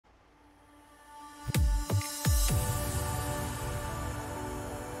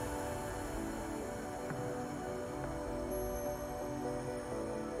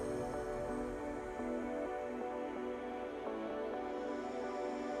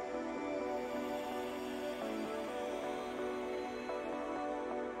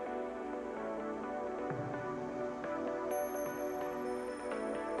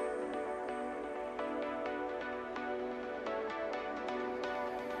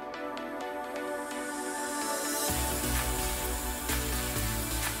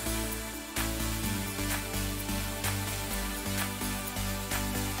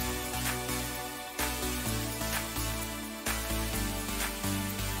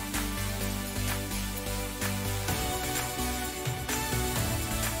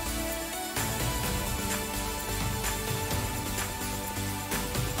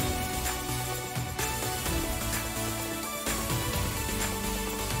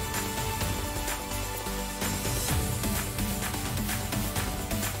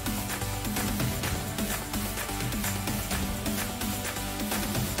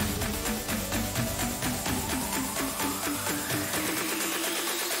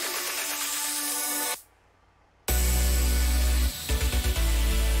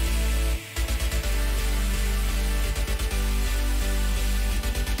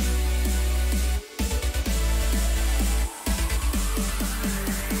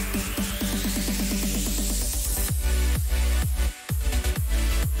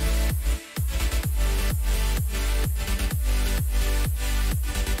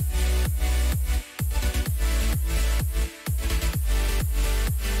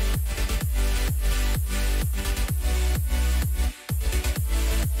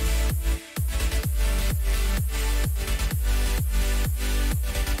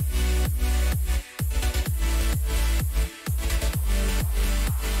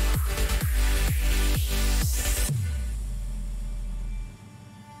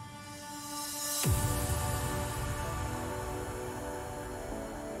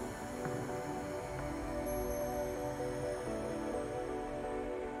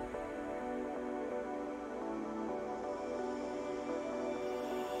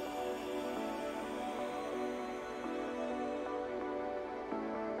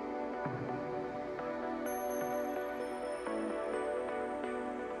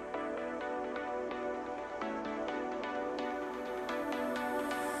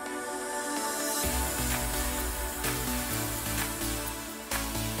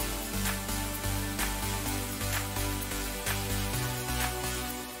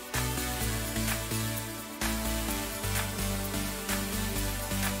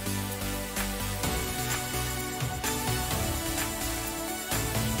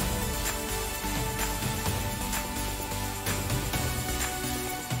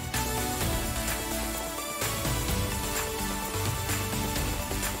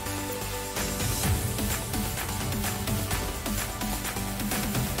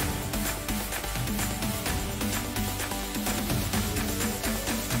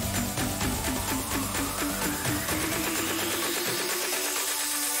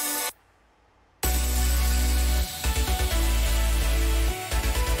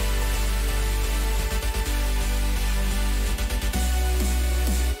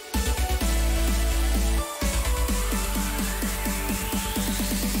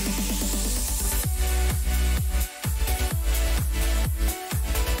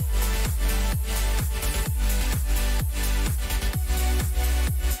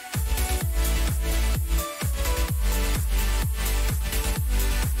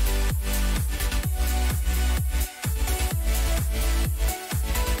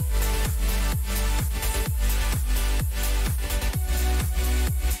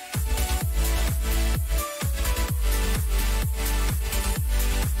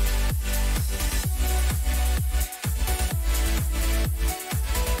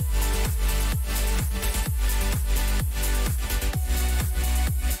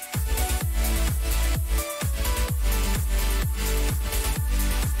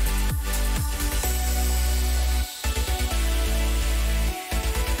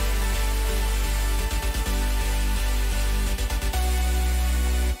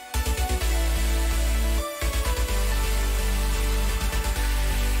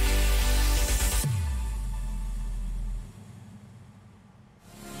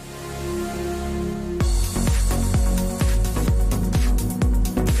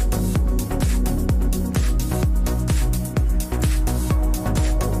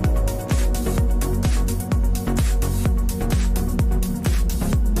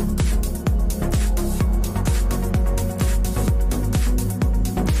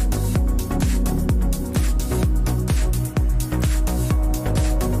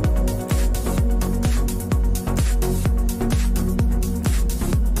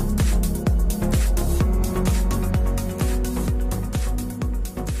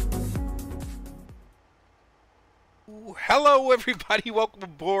Hello everybody, welcome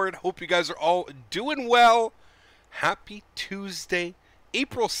aboard. Hope you guys are all doing well. Happy Tuesday,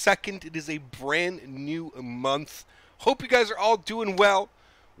 April 2nd. It is a brand new month. Hope you guys are all doing well.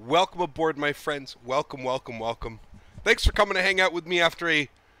 Welcome aboard, my friends. Welcome, welcome, welcome. Thanks for coming to hang out with me after a,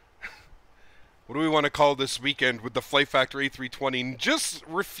 what do we want to call this weekend with the Flight Factor A320 just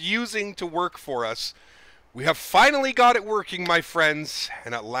refusing to work for us. We have finally got it working, my friends,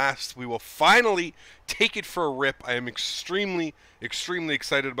 and at last we will finally take it for a rip. I am extremely, extremely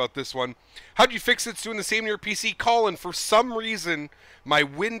excited about this one. How'd you fix it? It's doing the same to your PC. Colin, for some reason, my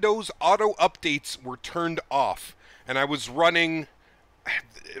Windows auto updates were turned off, and I was running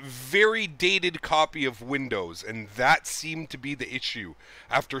a very dated copy of Windows, and that seemed to be the issue.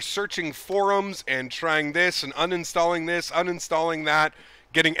 After searching forums and trying this and uninstalling this, uninstalling that,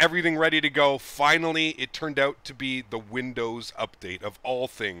 getting everything ready to go, finally it turned out to be the Windows update of all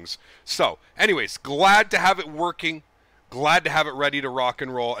things. So, anyways, glad to have it working, glad to have it ready to rock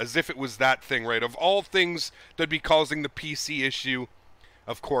and roll, as if it was that thing, right? Of all things that'd be causing the PC issue,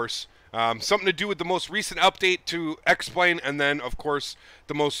 of course, something to do with the most recent update to explain, and then, of course,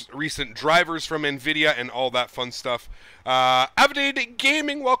 the most recent drivers from NVIDIA and all that fun stuff. Avid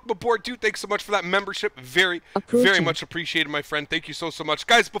Gaming, welcome aboard, dude. Thanks so much for that membership. Very much appreciated, my friend. Thank you so much.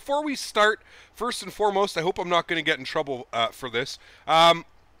 Guys, before we start, first and foremost, I hope I'm not going to get in trouble for this. I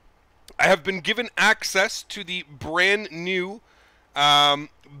have been given access to the brand new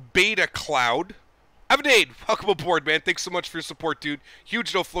beta cloud. Avid, welcome aboard, man. Thanks so much for your support, dude.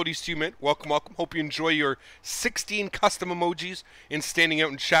 Huge no floaties to you, man. Welcome, welcome. Hope you enjoy your 16 custom emojis and standing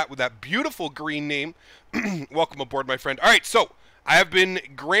out in chat with that beautiful green name. Welcome aboard, my friend. All right, so I have been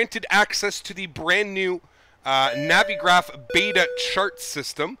granted access to the brand new Navigraph beta chart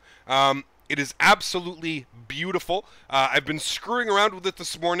system. It is absolutely beautiful. I've been screwing around with it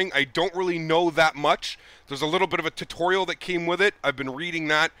this morning. I don't really know that much. There's a little bit of a tutorial that came with it. I've been reading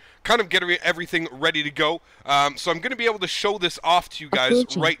that, kind of getting everything ready to go. So I'm going to be able to show this off to you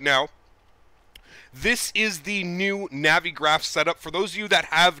guys right now. This is the new Navigraph setup. For those of you that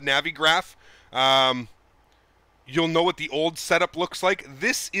have Navigraph, you'll know what the old setup looks like.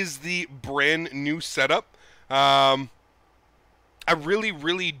 This is the brand new setup. I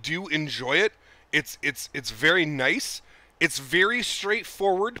really do enjoy it. It's very nice. It's very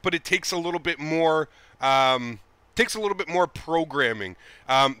straightforward, but it takes a little bit more programming.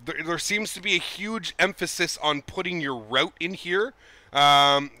 There seems to be a huge emphasis on putting your route in here.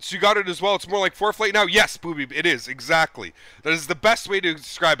 So you got it as well. It's more like ForeFlight now. Yes, Booby, it is, exactly. That is the best way to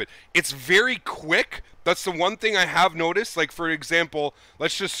describe it. It's very quick. That's the one thing I have noticed. Like, for example,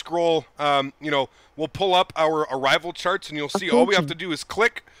 let's just scroll, you know, we'll pull up our arrival charts, and you'll see all we have to do is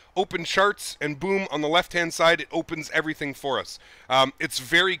click, open charts, and boom, on the left-hand side, it opens everything for us. It's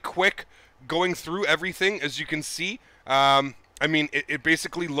very quick going through everything, as you can see. I mean, it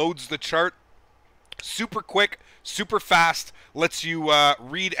basically loads the chart super quick, super fast, lets you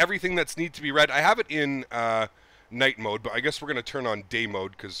read everything that's need to be read. I have it in night mode, but I guess we're going to turn on day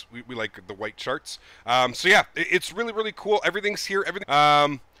mode because we like the white charts. So yeah, it's really cool. Everything's here.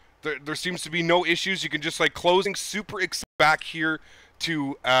 There seems to be no issues. You can just like closing super back here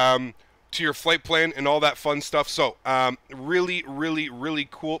to your flight plan and all that fun stuff. So really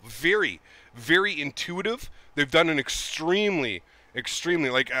cool. Very intuitive. They've done an extremely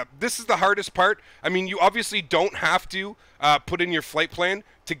like this is the hardest part. I mean, you obviously don't have to put in your flight plan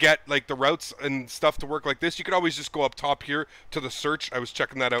to get like the routes and stuff to work like this. You could always just go up top here to the search. I was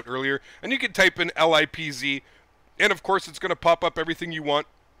checking that out earlier, and you can type in LIPZ, and of course it's going to pop up everything you want,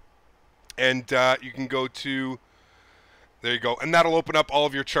 and you can go to, there you go, and that'll open up all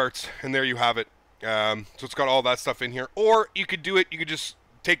of your charts, and there you have it. So it's got all that stuff in here. Or you could do it, you could just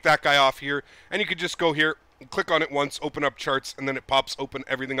take that guy off here, and you could just go here, click on it once, open up charts, and then it pops open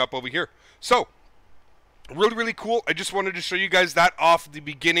everything up over here. So really cool. I just wanted to show you guys that off the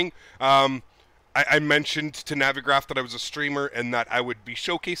beginning. I mentioned to Navigraph that I was a streamer and that I would be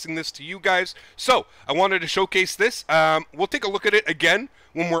showcasing this to you guys. So I wanted to showcase this. We'll take a look at it again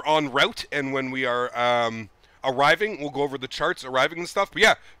when we're en route and when we are arriving. We'll go over the charts, arriving and stuff. But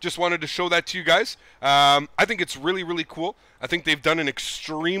yeah, just wanted to show that to you guys. I think it's really cool. I think they've done an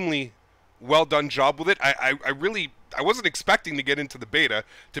extremely well done job with it. I wasn't expecting to get into the beta,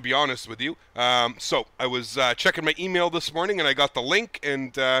 to be honest with you. So I was checking my email this morning, and I got the link,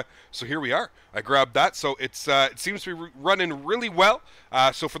 and so here we are. I grabbed that, so it seems to be running really well.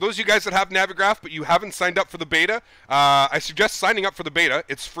 So for those of you guys that have Navigraph but you haven't signed up for the beta, I suggest signing up for the beta.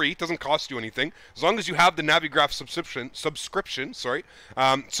 It's free, it doesn't cost you anything, as long as you have the Navigraph subscription. Sorry.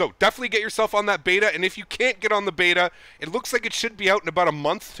 So definitely get yourself on that beta, and if you can't get on the beta, it looks like it should be out in about a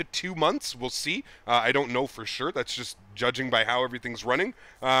month to 2 months. We'll see. I don't know for sure. That's just judging by how everything's running.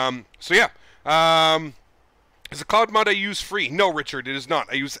 So yeah. Is the cloud mod I use free? No, Richard, it is not.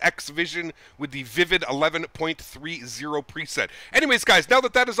 I use X-Vision with the Vivid 11.30 preset. Anyways, guys, now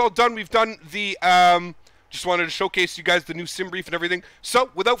that that is all done, we've done the... just wanted to showcase you guys the new sim brief and everything. So,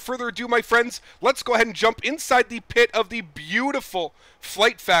 without further ado, my friends, let's go ahead and jump inside the pit of the beautiful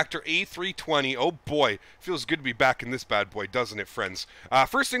Flight Factor A320. Oh boy, feels good to be back in this bad boy, doesn't it, friends?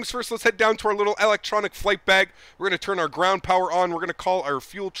 First things first, let's head down to our little electronic flight bag. We're going to turn our ground power on. We're going to call our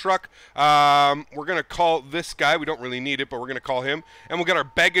fuel truck. We're going to call this guy. We don't really need it, but we're going to call him. And we'll get our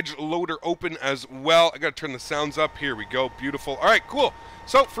baggage loader open as well. I got to turn the sounds up. Here we go. Beautiful. All right, cool.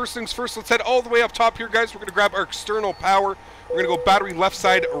 So, first things first, let's head all the way up top here, guys. We're going to grab our external power. We're going to go battery left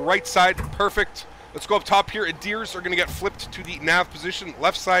side, right side. Perfect. Let's go up top here. Adheres are going to get flipped to the nav position,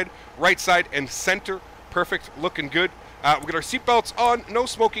 left side, right side, and center. Perfect. Looking good. We'll get our seatbelts on, no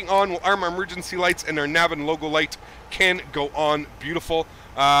smoking on. We'll arm our emergency lights, and our nav and logo light can go on. Beautiful.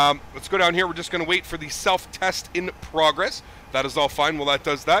 Let's go down here. We're just going to wait for the self-test in progress. That is all fine while that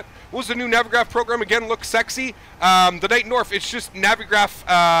does that. What was the new Navigraph program again? Looks sexy. The Night North, it's just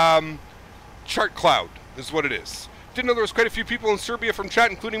Navigraph chart cloud is what it is. Didn't know there was quite a few people in Serbia from chat,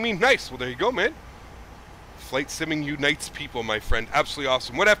 including me. Nice. Well, there you go, man. Flight simming unites people, my friend. Absolutely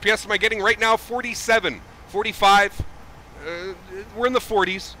awesome. What FPS am I getting right now? 47, 45. We're in the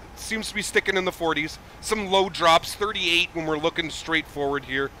 40s. It seems to be sticking in the 40s. Some low drops, 38 when we're looking straight forward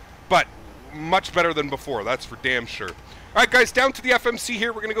here. But much better than before, that's for damn sure. All right, guys, down to the FMC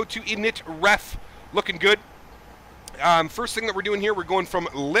here. We're going to go to init ref. Looking good. First thing that we're doing here, we're going from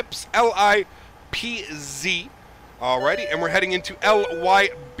LIPZ, L-I-P-Z. Alrighty, and we're heading into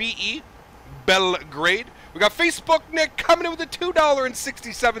L-Y-B-E, Belgrade. We got Facebook Nick coming in with a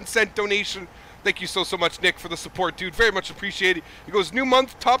 $2.67 donation. Thank you so much, Nick, for the support, dude. Very much appreciated. He goes, new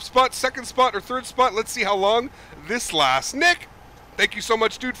month, top spot, second spot, or third spot. Let's see how long this lasts. Nick, thank you so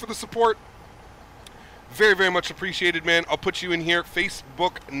much, dude, for the support. Very, very much appreciated, man. I'll put you in here.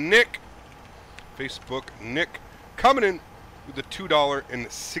 Facebook Nick. Facebook Nick coming in with a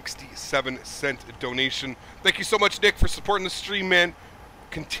 $2.67 donation. Thank you so much, Nick, for supporting the stream, man.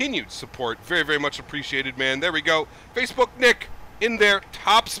 Continued support. Very, very much appreciated, man. There we go. Facebook Nick in there.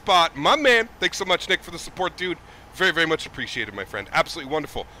 Top spot. My man. Thanks so much, Nick, for the support, dude. Very, very much appreciated, my friend. Absolutely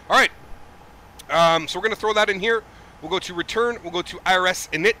wonderful. All right. So we're going to throw that in here. We'll go to return. We'll go to IRS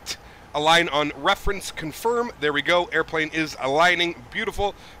init. Align on reference, confirm. There we go. Airplane is aligning.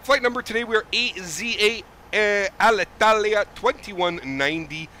 Beautiful. Flight number today, we are AZA Alitalia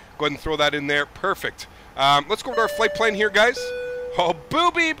 2190. Go ahead and throw that in there. Perfect. Let's go to our flight plan here, guys. Oh,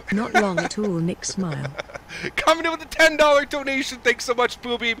 boobeeb. Not long at all, Nick smile. Coming in with a $10 donation. Thanks so much,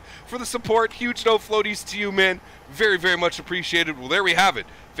 boobeeb, for the support. Huge no floaties to you, man. Very, very much appreciated. Well, there we have it.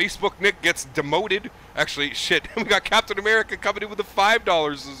 Facebook Nick gets demoted. Actually, shit. We got Captain America coming in with the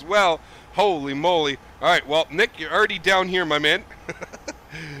 $5 as well. Holy moly. All right, well, Nick, you're already down here, my man.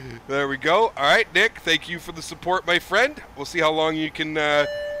 There we go. All right, Nick, thank you for the support, my friend. We'll see how long you can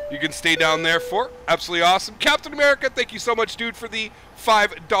stay down there for. Absolutely awesome. Captain America, thank you so much, dude, for the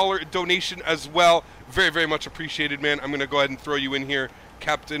 $5 donation as well. Very, very much appreciated, man. I'm going to go ahead and throw you in here,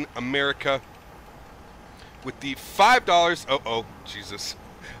 Captain America, with the $5. Oh, Jesus.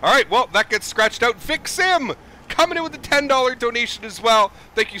 All right, well, that gets scratched out. Vic Sim coming in with the $10 donation as well.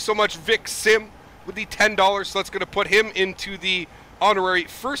 Thank you so much, Vic Sim, with the $10. So that's going to put him into the honorary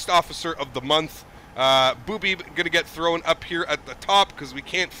first officer of the month. Boobeeb going to get thrown up here at the top because we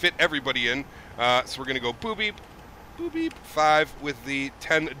can't fit everybody in. So we're going to go Boobeeb, 5 with the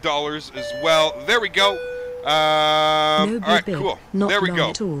 $10 as well. There we go. All right, cool. There we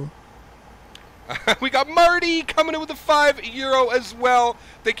go. At all. We got Marty coming in with a €5 as well.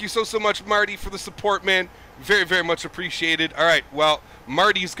 Thank you so much, Marty, for the support, man. Very, very much appreciated. All right, well,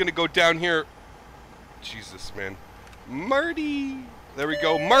 Marty's going to go down here. Jesus, man. Marty. There we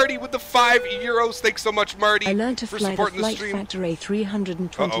go. Marty with the €5. Thanks so much, Marty, I learned to for fly the supporting the Flight stream. Factor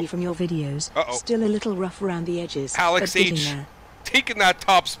A320 from your videos. Still a little rough around the edges. Alex but H. there. Taking that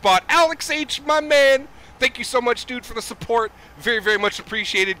top spot. Alex H, my man. Thank you so much, dude, for the support. Very, very much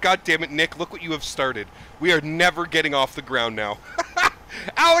appreciated. God damn it, Nick. Look what you have started. We are never getting off the ground now.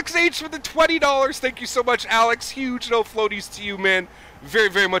 Alex H with the $20. Thank you so much, Alex. Huge no floaties to you, man. Very,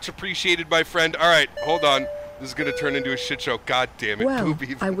 very much appreciated, my friend. All right, hold on. This is going to turn into a shit show. God damn it, well,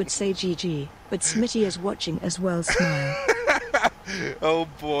 Booby. I would say GG, but Smitty is watching as well. Smile. Oh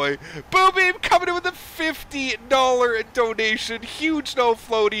boy. Booby coming in with a $50 donation. Huge no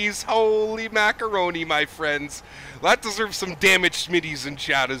floaties. Holy macaroni, my friends. That deserves some damaged Smitties in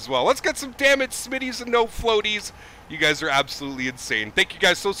chat as well. Let's get some damaged Smitties and no floaties. You guys are absolutely insane. Thank you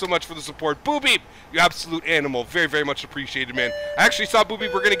guys so much for the support. Boo Beep, you absolute animal. Very, very much appreciated, man. I actually saw Boo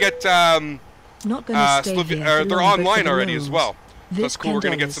Beep. We're going to get... Not gonna stay here they're online already as well. That's cool. We're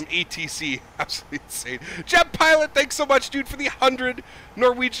going to get some ATC. Absolutely insane. Jet Pilot, thanks so much, dude, for the 100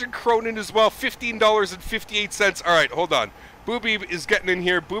 Norwegian Kronen as well. $15.58. All right, hold on. Boo Beep is getting in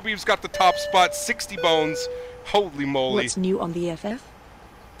here. Boo Beep's got the top spot. 60 bones. Holy moly. What's new on the FF?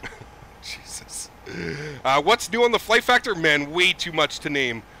 Jesus. What's new on the Flight Factor? Man, way too much to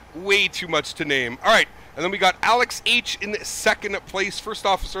name. Way too much to name. All right, and then we got Alex H in second place. First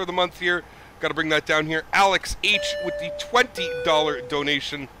officer of the month here. Got to bring that down here. Alex H with the $20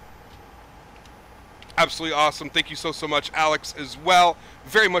 donation. Absolutely awesome. Thank you so much, Alex, as well.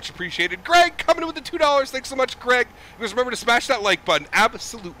 Very much appreciated. Greg coming in with the $2. Thanks so much, Greg. You guys remember to smash that like button.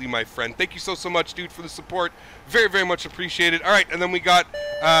 Absolutely, my friend. Thank you so much, dude, for the support. Very, very much appreciated. All right, and then we got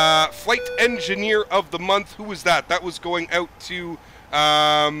Flight Engineer of the Month. Who was that? That was going out to,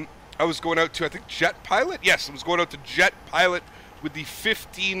 I think, Jet Pilot? Yes, it was going out to Jet Pilot with the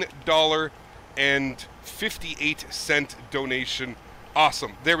 $15.58 donation.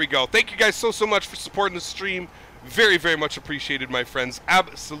 Awesome. There we go. Thank you guys so much for supporting the stream. Very, very much appreciated, my friends.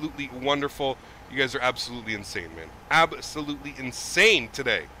 Absolutely wonderful. You guys are absolutely insane, man. Absolutely insane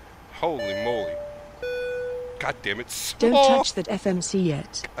today. Holy moly. God damn it. Don't touch that FMC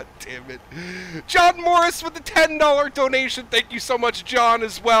yet. God damn it. John Morris with the $10 donation. Thank you so much, John,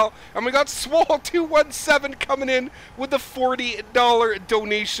 as well. And we got Swole217 coming in with the $40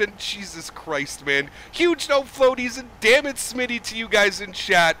 donation. Jesus Christ, man. Huge no floaties, and damn it, Smitty, to you guys in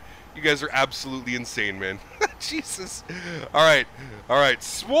chat. You guys are absolutely insane, man. Jesus. All right. All right.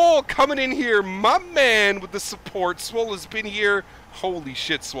 Swole coming in here. My man with the support. Swole has been here. Holy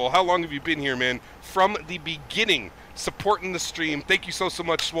shit, Swole. How long have you been here, man? From the beginning, supporting the stream. Thank you so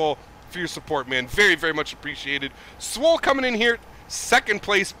much, Swole, for your support, man. Very, very much appreciated. Swole coming in here. Second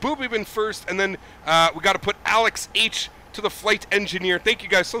place. Booby in first. And then we got to put Alex H to the Flight Engineer. Thank you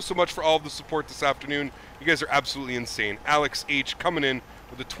guys so much for all of the support this afternoon. You guys are absolutely insane. Alex H coming in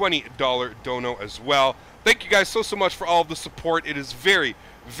with a $20 dono as well. Thank you guys so much for all of the support. It is very,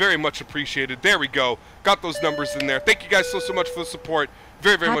 very much appreciated. There we go. Got those numbers in there. Thank you guys so much for the support.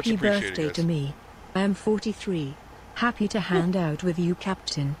 Very, very much appreciated. Happy birthday to me. I am 43. Happy to hand out with you,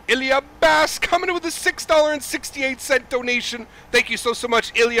 Captain. Ilya Bass coming in with a $6.68 donation. Thank you so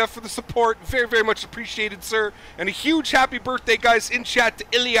much, Ilya, for the support. Very, very much appreciated, sir. And a huge happy birthday, guys, in chat to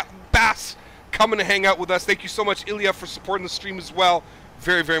Ilya Bass coming to hang out with us. Thank you so much, Ilya, for supporting the stream as well.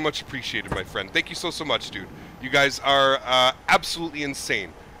 Very, very much appreciated, my friend. Thank you so much, dude. You guys are absolutely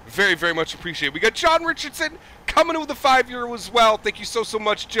insane. Very, very much appreciated. We got John Richardson coming in with a €5 as well. Thank you so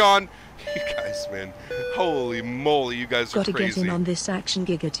much, John. You guys, man. Holy moly, you guys are crazy. Gotta get in on this action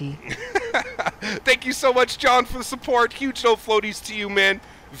giggity. Thank you so much, John, for the support. Huge no floaties to you, man.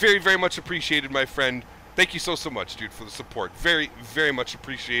 Very, very much appreciated, my friend. Thank you so much, dude, for the support. Very, very much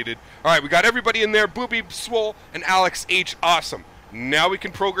appreciated. All right, we got everybody in there. Booby, Swole, and Alex H. Awesome. Now we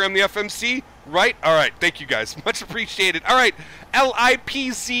can program the FMC, right? All right, thank you guys. Much appreciated. All right,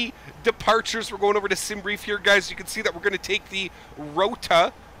 LIPZ departures. We're going over to SimBrief here, guys. You can see that we're going to take the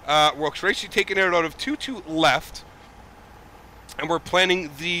Rota. We're actually taking it out of 22 left. And we're planning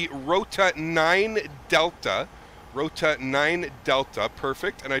the Rota 9 Delta. Rota 9 Delta,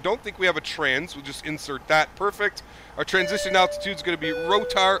 perfect. And I don't think we have a trans. We'll just insert that. Perfect. Our transition altitude is going to be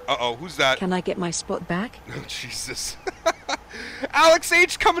Rotar. Uh-oh, who's that? Can I get my spot back? Oh, Jesus. Alex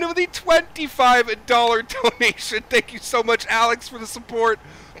H. coming in with a $25 donation. Thank you so much, Alex, for the support.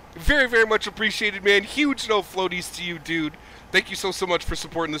 Very, very much appreciated, man. Huge no floaties to you, dude. Thank you so much for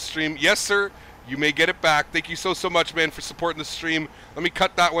supporting the stream. Yes, sir. You may get it back. Thank you so much, man, for supporting the stream. Let me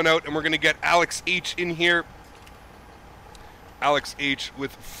cut that one out, and we're going to get Alex H. in here. Alex H.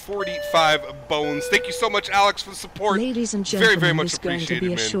 with 45 bones. Thank you so much, Alex, for the support. Ladies and gentlemen, very, very much it's going to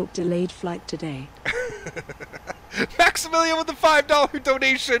be a short delayed flight today. Maximilian with the $5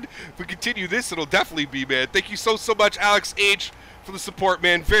 donation. If we continue this, it'll definitely be, man. Thank you so much, Alex H., for the support,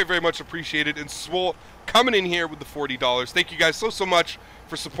 man. Very, very much appreciated. And Swole coming in here with the $40. Thank you guys so much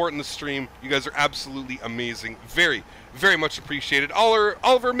for supporting the stream. You guys are absolutely amazing. Very, very much appreciated.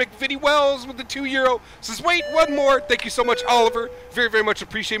 Oliver McVitie Wells with the €2 says, wait, one more. Thank you so much, Oliver. Very, very much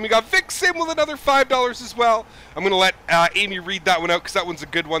appreciated. We got Vic Sim with another $5 as well. I'm going to let Amy read that one out because that one's a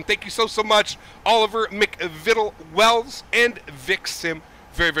good one. Thank you so much, Oliver McVitie Wells and Vic Sim.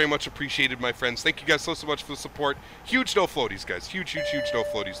 Very, very much appreciated, my friends. Thank you guys so much for the support. Huge no floaties, guys. Huge, huge, huge no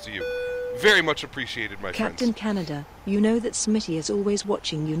floaties to you. Very much appreciated, my friends. Captain Canada, you know that Smitty is always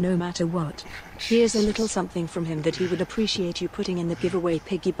watching you no matter what. Here's a little something from him that he would appreciate you putting in the giveaway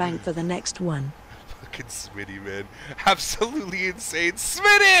piggy bank for the next one. Look at Smitty, man. Absolutely insane.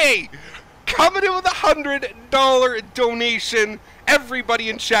 Smitty! Coming in with $100 donation. Everybody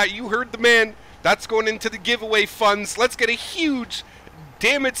in chat, you heard the man. That's going into the giveaway funds. Let's get a huge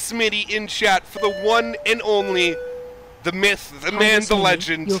damn it Smitty in chat for the one and only, the myth, the man, the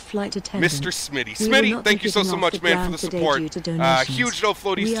legend, your flight attendant. Mr. Smitty. Smitty, thank you so much, man, for the support. Huge no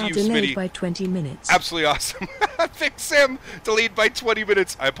floaties to you, Smitty. By 20 minutes. Absolutely awesome. VATSIM delayed by 20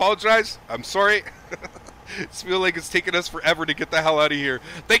 minutes. I apologize. I'm sorry. It's feel like it's taken us forever to get the hell out of here.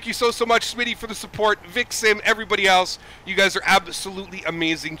 Thank you so much, Smitty, for the support. VATSIM, everybody else, you guys are absolutely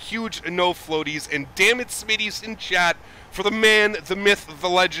amazing. Huge no floaties, and damn it, Smitty's in chat for the man, the myth, the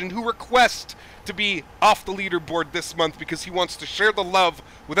legend, who requests to be off the leaderboard this month because he wants to share the love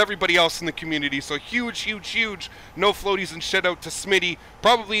with everybody else in the community. So huge no floaties and shout out to Smitty,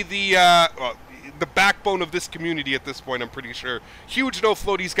 probably the backbone of this community at this point, I'm pretty sure. Huge no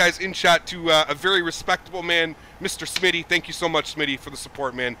floaties, guys, in chat to a very respectable man, Mr. Smitty. Thank you so much, Smitty, for the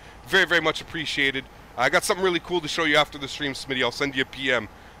support, man. Very much appreciated. I got something really cool to show you after the stream, Smitty. I'll send you a PM.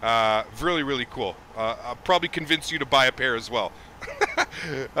 Really cool. I'll probably convince you to buy a pair as well.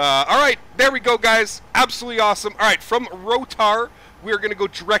 All right, there we go, guys. Absolutely awesome. All right, from Rotar, we're going to go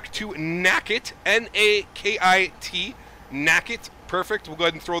direct to Nakit, N-A-K-I-T, Nakit. Perfect. We'll go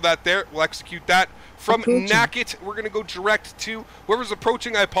ahead and throw that there. We'll execute that. From Nakit, we're going to go direct to whoever's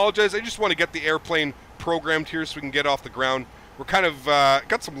approaching. I apologize. I just want to get the airplane programmed here so we can get off the ground. We're kind of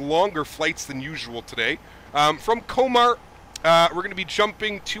got some longer flights than usual today. From Komar, we're going to be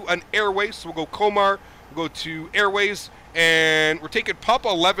jumping to an airway. So we'll go Komar, we'll go to airways, and we're taking Papp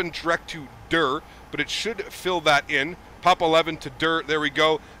 11 direct to Dur, but it should fill that in. Papp 11 to Dur, there we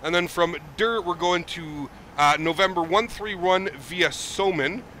go. And then from Dur, we're going to November 131 via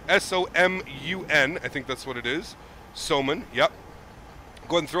Somun, S-O-M-U-N, I think that's what it is. Somun, yep.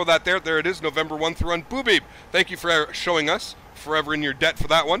 Go ahead and throw that there. There it is, November 131. Boobie, thank you for showing us. Forever in your debt for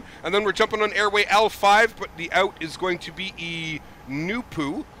that one. And then we're jumping on airway L5, but the out is going to be Inupu,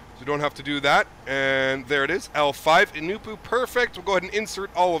 so you don't have to do that. And there it is, L5, Inupu, perfect. We'll go ahead and insert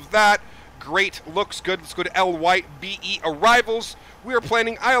all of that. Great, looks good. Let's go to LYBE arrivals. We are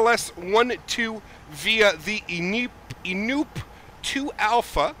planning ILS 12 via the Inup 2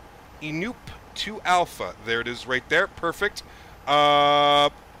 Alpha. Inup 2 Alpha. There it is right there. Perfect.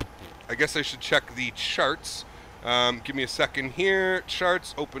 I guess I should check the charts. Give me a second here.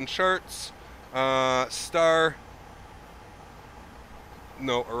 Charts, open charts. Star.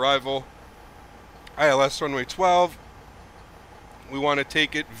 No, arrival. ILS runway 12. We want to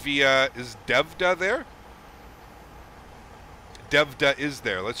take it via, is Devda there? Devda is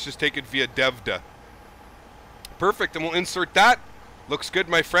there. Let's just take it via Devda. Perfect, and we'll insert that. Looks good,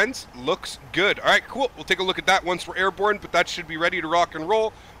 my friends. Looks good. All right, cool. We'll take a look at that once we're airborne, but that should be ready to rock and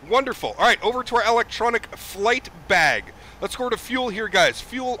roll. Wonderful. All right, over to our electronic flight bag. Let's go to fuel here, guys.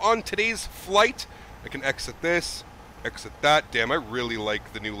 Fuel on today's flight. I can exit this, exit that. Damn, I really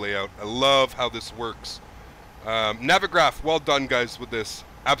like the new layout. I love how this works. Navigraph, well done, guys, with this.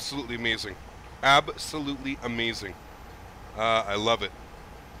 Absolutely amazing. Absolutely amazing. I love it.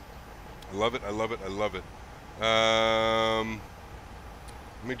 I love it, I love it, I love it.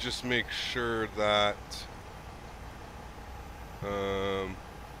 Let me just make sure that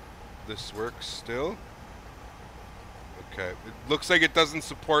this works still. Okay, it looks like it doesn't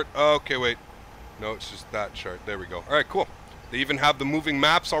support... Oh, okay, wait. No, it's just that chart. There we go. All right, cool. They even have the moving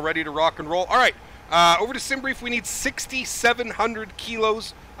maps all ready to rock and roll. All right, over to SimBrief. We need 6,700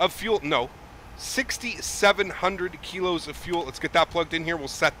 kilos of fuel. No, 6,700 kilos of fuel. Let's get that plugged in here. We'll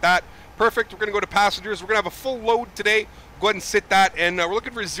set that. Perfect. We're going to go to passengers. We're going to have a full load today. Go ahead and sit that. And we're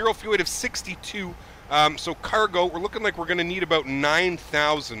looking for a zero fuel weight of 62. So cargo, we're looking like we're going to need about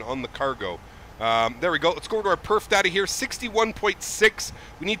 9,000 on the cargo. There we go. Let's go over to our perf data here. 61.6.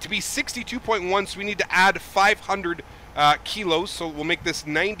 We need to be 62.1, so we need to add 500 kilos. So we'll make this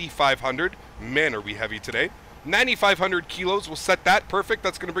 9,500. Man, are we heavy today. 9,500 kilos. We'll set that. Perfect.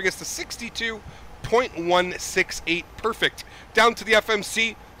 That's going to bring us to 62.168. Perfect. Down to the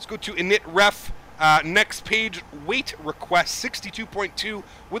FMC. Let's go to init ref. Next page, weight request 62.2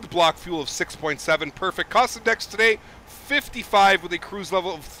 with block fuel of 6.7. Perfect. Cost index today 55 with a cruise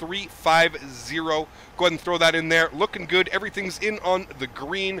level of 350. Go ahead and throw that in there. Looking good. Everything's in on the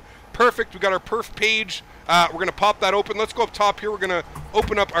green. Perfect. We got our perf page. We're going to pop that open. Let's go up top here. We're going to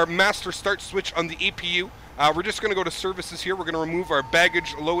open up our master start switch on the APU. We're just going to go to services here. We're going to remove our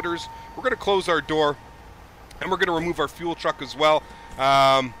baggage loaders. We're going to close our door. And we're going to remove our fuel truck as well.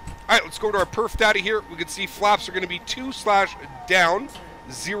 All right, let's go to our perf data here. We can see flaps are going to be 2/down,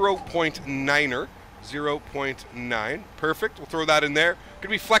 0.9er. 0.9. Perfect. We'll throw that in there. Going to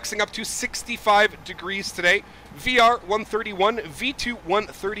be flexing up to 65 degrees today. VR 131, V2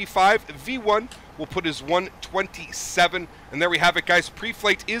 135, V1 we'll put as 127. And there we have it, guys.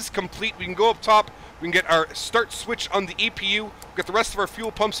 Pre-flight is complete. We can go up top. We can get our start switch on the APU. We'll get the rest of our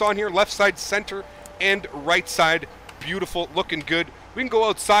fuel pumps on here. Left side, center, and right side. Beautiful. Looking good. We can go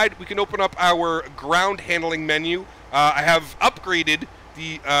outside. We can open up our ground handling menu. I have upgraded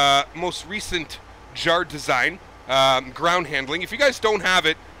the most recent jar design, ground handling. If you guys don't have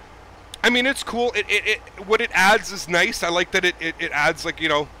it, I mean, it's cool. What it adds is nice. I like that it adds, like, you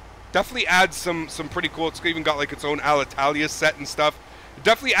know, definitely adds some pretty cool. It's even got like its own Alitalia set and stuff. It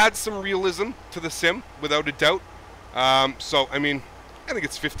definitely adds some realism to the sim, without a doubt. So, I mean, I think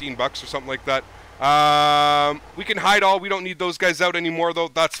it's $15 or something like that. We can hide all. We don't need those guys out anymore, though.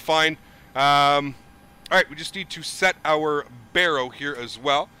 That's fine. All right, we just need to set our barrow here as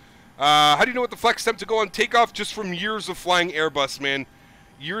well. How do you know what the flex temp to go on takeoff? Just from years of flying Airbus, man.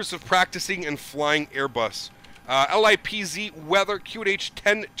 Years of practicing and flying Airbus. LIPZ weather QNH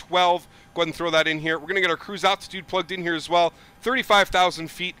 1012. Go ahead and throw that in here. We're going to get our cruise altitude plugged in here as well. 35,000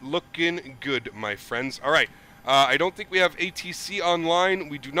 feet. Looking good, my friends. All right. I don't think we have ATC online.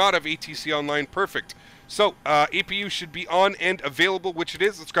 We do not have ATC online. Perfect. So, APU should be on and available, which it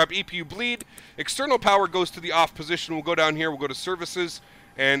is. Let's grab APU bleed. External power goes to the off position. We'll go down here. We'll go to services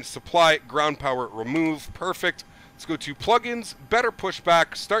and supply ground power remove. Perfect. Let's go to plugins, better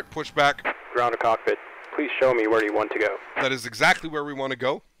pushback, start pushback. Ground to cockpit. Please show me where you want to go. That is exactly where we want to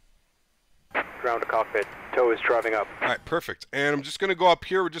go. Ground to cockpit. Tow is driving up. All right, perfect. And I'm just going to go up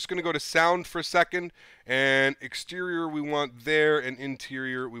here. We're just going to go to sound for a second. And exterior we want there, and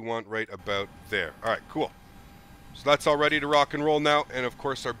interior we want right about there. All right, cool. So that's all ready to rock and roll now. And, of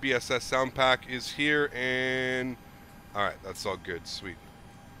course, our BSS sound pack is here. And, all right, that's all good. Sweet.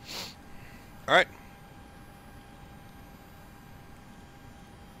 All right.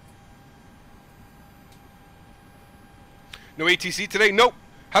 No ATC today? Nope.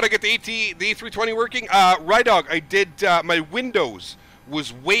 How'd I get the A320 working? Rydog, I did, my Windows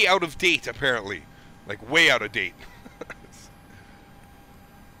was way out of date, apparently. Like, way out of date.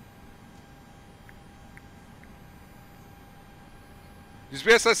 Does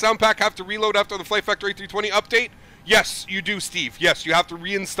BSS sound pack have to reload after the Flight Factor A320 update? Yes, you do, Steve. Yes, you have to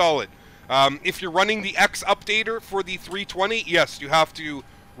reinstall it. If you're running the X updater for the 320, yes, you have to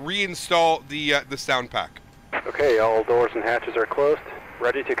reinstall the sound pack. Okay, all doors and hatches are closed.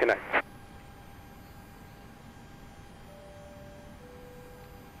 Ready to connect.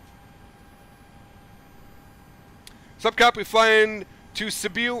 Subcap, we flying to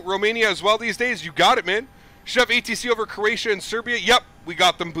Sibiu, Romania as well these days. You got it, man. Should have ATC over Croatia and Serbia. Yep, we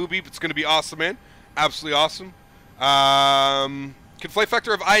got them, booby. It's going to be awesome, man. Absolutely awesome. Can Flight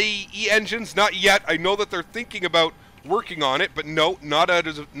Factor have IE engines? Not yet. I know that they're thinking about working on it, but no, not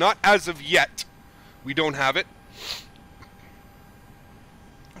as of yet. We don't have it.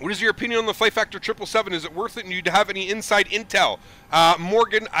 What is your opinion on the Flight Factor 777? Is it worth it, and do you have any inside intel?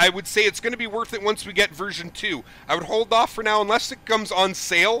 Morgan, I would say it's going to be worth it once we get version 2. I would hold off for now unless it comes on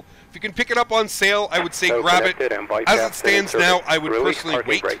sale. If you can pick it up on sale, I would say grab it. As it stands now, I would personally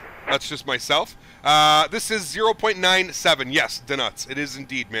wait. That's just myself. This is 0.97. Yes, Denis. It is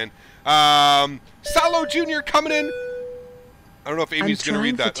indeed, man. Salo Jr. coming in. I don't know if Amy's going to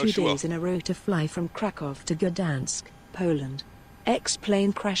read that. I'm trying for 2 days in a row to fly from Krakow to Gdansk, Poland.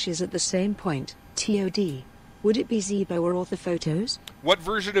 X-plane crashes at the same point, TOD. Would it be Zibo or orthophotos? What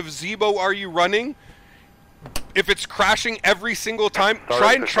version of Zibo are you running? If it's crashing every single time,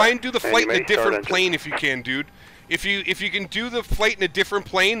 try and do the flight in a different plane if you can, dude. If you can do the flight in a different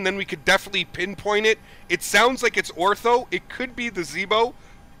plane, then we could definitely pinpoint it. It sounds like it's ortho. It could be the Zibo,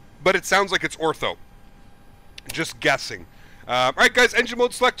 but it sounds like it's ortho. Just guessing. All right, guys, engine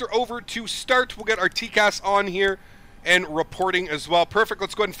mode selector over to start. We'll get our TCAS on here and reporting as well. Perfect.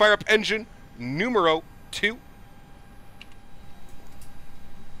 Let's go ahead and fire up engine numero 2.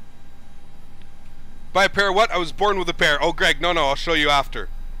 Buy a pair of what? I was born with a pair. Oh, Greg, no, I'll show you after.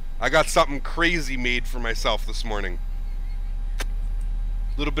 I got something crazy made for myself this morning.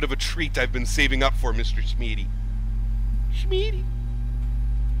 A little bit of a treat I've been saving up for, Mr. Smitty. Smitty.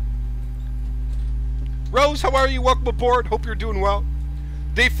 Rose, how are you? Welcome aboard. Hope you're doing well.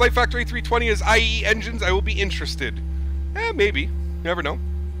 Dave, Flight Factor A320 has IE engines. I will be interested. Maybe. Never know.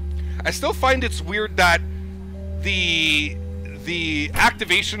 I still find it's weird that the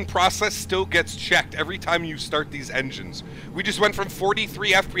activation process still gets checked every time you start these engines. We just went from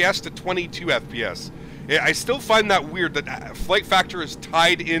 43 FPS to 22 FPS. I still find that weird that Flight Factor is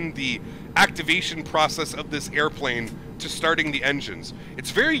tied in the activation process of this airplane to starting the engines.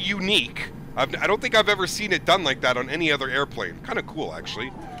 It's very unique, I don't think I've ever seen it done like that on any other airplane. Kind of cool,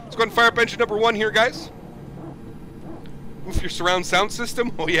 actually. Let's go and fire up engine number 1 here, guys. Oof, your surround sound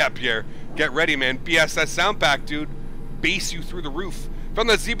system? Oh yeah, Pierre. Get ready, man. BSS sound pack, dude. Bass you through the roof. Found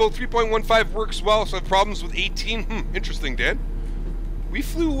that Zibo 3.15 works well, so I have problems with 18. Interesting, Dan. We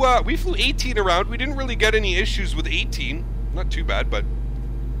flew 18 around. We didn't really get any issues with 18. Not too bad, but...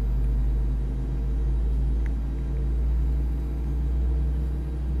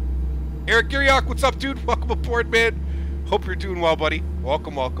 Eric Giriak, what's up, dude? Welcome aboard, man. Hope you're doing well, buddy.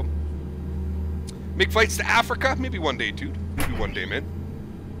 Welcome, welcome. Make flights to Africa? Maybe one day, dude. Maybe one day, man.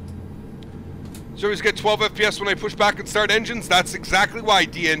 So always get 12 FPS when I push back and start engines. That's exactly why,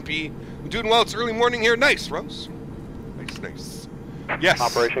 DNP. I'm doing well. It's early morning here. Nice, Rose. Nice, nice. Yes.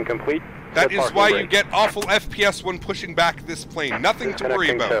 Operation complete. That is why you get awful FPS when pushing back this plane. Nothing to worry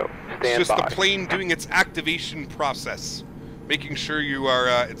about. It's just the plane doing its activation process. Making sure you are,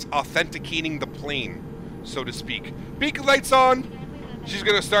 it's authenticating the plane, so to speak. Beacon lights on. She's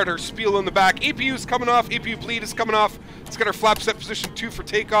going to start her spiel in the back. APU's coming off. APU bleed is coming off. It's got her flap set position 2 for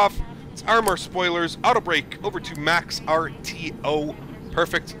takeoff. It's armor spoilers. Auto brake over to max RTO.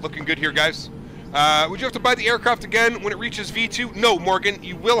 Perfect. Looking good here, guys. Would you have to buy the aircraft again when it reaches V2? No, Morgan.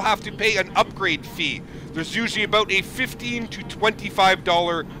 You will have to pay an upgrade fee. There's usually about a $15 to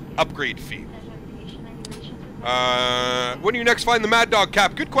 $25 upgrade fee. When are you next flying the Mad Dog,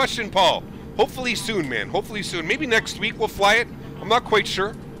 Cap? Good question, Paul. Hopefully soon, man. Hopefully soon. Maybe next week we'll fly it. I'm not quite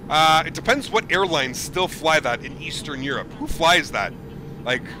sure. It depends what airlines still fly that in Eastern Europe. Who flies that?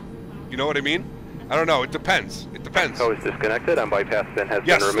 Like, you know what I mean? I don't know. It depends. It depends. Code is disconnected. Unbypass bin has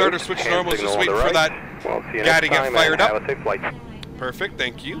been removed. Starter switch normal. Just waiting for that guy to get fired up. Perfect.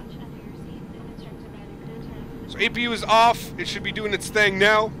 Thank you. So APU is off. It should be doing its thing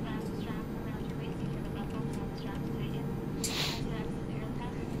now.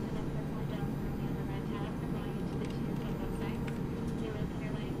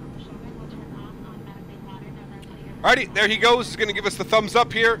 Alrighty, there he goes. He's going to give us the thumbs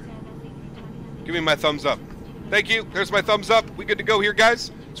up here. Give me my thumbs up. Thank you. There's my thumbs up. We good to go here, guys.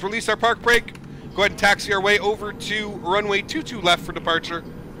 Let's release our park brake. Go ahead and taxi our way over to runway 22 left for departure.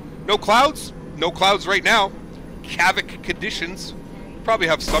 No clouds? No clouds right now. Havoc conditions. Probably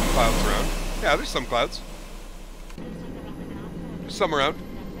have some clouds around. Yeah, there's some clouds. There's some around.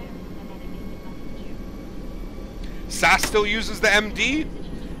 SAS still uses the MD,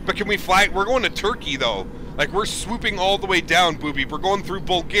 but can we fly? We're going to Turkey, though. Like, we're swooping all the way down, Booby. We're going through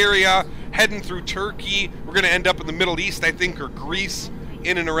Bulgaria, heading through Turkey. We're going to end up in the Middle East, I think, or Greece,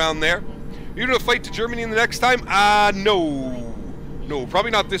 in and around there. You doing a flight to Germany in the next time? No. No,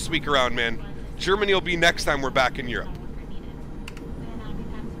 probably not this week around, man. Germany will be next time we're back in Europe.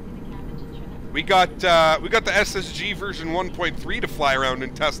 We got the SSG version 1.3 to fly around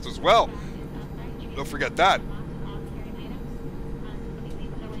and test as well. Don't forget that.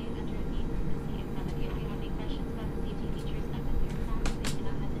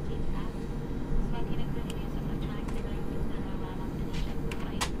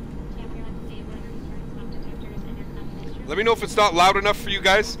 Let me know if it's not loud enough for you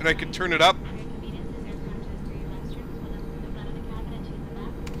guys and I can turn it up.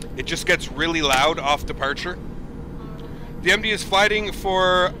 It just gets really loud off departure. The MD is flying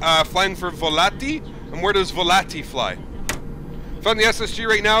for Volati. And where does Volati fly? Found the SSG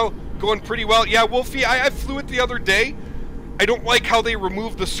right now, going pretty well. Yeah, Wolfie, I flew it the other day. I don't like how they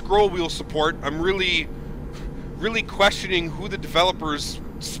removed the scroll wheel support. I'm really questioning who the developers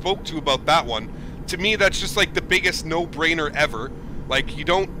spoke to about that one. To me, that's just like the biggest no-brainer ever. Like, you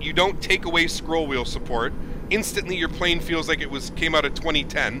don't take away scroll wheel support. Instantly, your plane feels like it came out of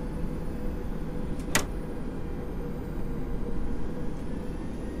 2010.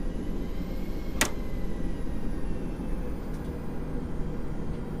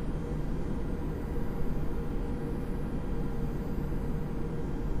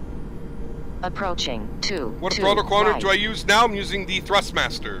 Approaching 2. What protocol do I use now? I'm using the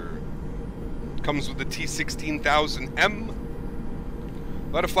Thrustmaster. Comes with the T16000M. A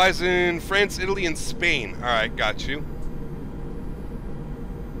lot of flies in France, Italy, and Spain. Alright, got you.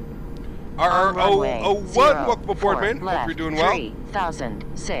 RR001, welcome aboard, man. Hope you're doing well.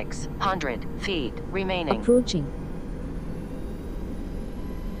 3,600 feet remaining. Approaching.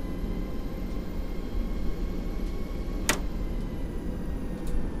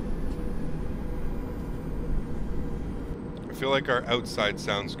 I feel like our outside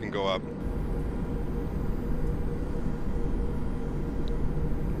sounds can go up.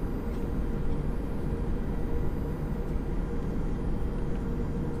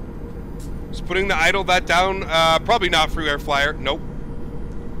 Just putting the idle that down, probably not through air flyer, nope.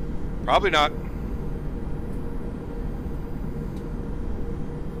 Probably not.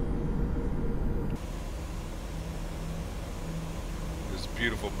 This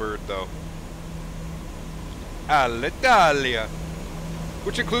beautiful bird, though. Alitalia.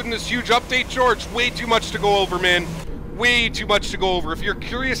 Which, including this huge update, George, way too much to go over, man. Way too much to go over. If you're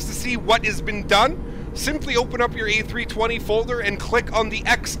curious to see what has been done, simply open up your A320 folder and click on the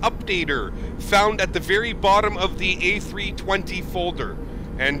X Updater, found at the very bottom of the A320 folder.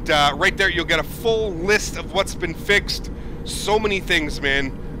 And right there, you'll get a full list of what's been fixed. So many things,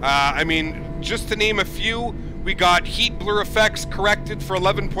 man. I mean, just to name a few, we got heat blur effects corrected for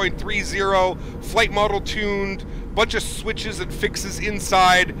 11.30, flight model tuned, bunch of switches and fixes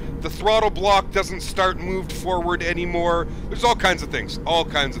inside. The throttle block doesn't start moved forward anymore. There's all kinds of things,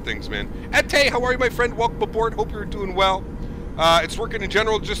 man. Ete, how are you, my friend? Welcome aboard. Hope you're doing well. It's working in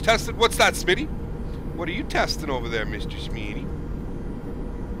general. Just tested. What's that, Smitty? What are you testing over there, Mr. Smitty?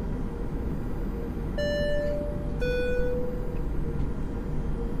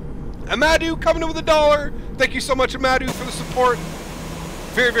 Amadou coming in with $1. Thank you so much, Amadou, for the support.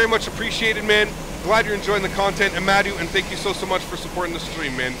 Very, very much appreciated, man. Glad you're enjoying the content, Amadou, and thank you so much for supporting the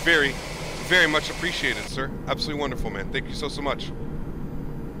stream, man. Very, very much appreciated, sir. Absolutely wonderful, man. Thank you so much.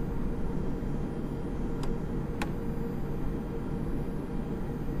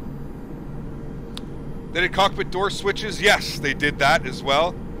 They did cockpit door switches. Yes, they did that as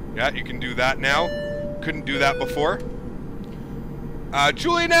well. Yeah, you can do that now. Couldn't do that before.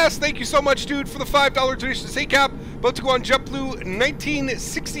 Julian S., thank you so much, dude, for the $5 donation. Hey, Cap, about to go on JetBlue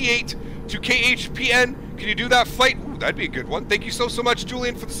 1968 to KHPN. Can you do that flight? Ooh, that'd be a good one. Thank you so much,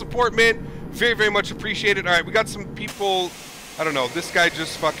 Julian, for the support, man. Very, very much appreciated. All right, we got some people. I don't know. This guy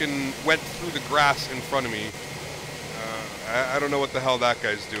just fucking went through the grass in front of me. I don't know what the hell that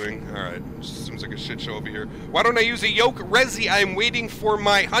guy's doing. All right, just seems like a shit show over here. Why don't I use a yoke? Resi, I am waiting for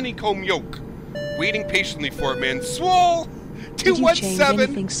my honeycomb yoke. Waiting patiently for it, man. Swole! Did you change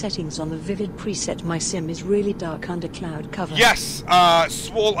anything settings on the vivid preset? My sim is really dark under cloud cover. Yes,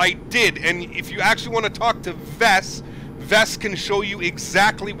 Swole, I did. And if you actually want to talk to Vess, Vess can show you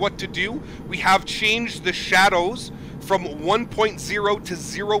exactly what to do. We have changed the shadows from 1.0 to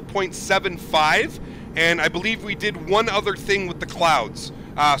 0.75. And I believe we did one other thing with the clouds.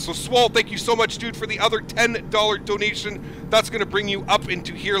 So Swole, thank you so much, dude, for the other $10 donation. That's going to bring you up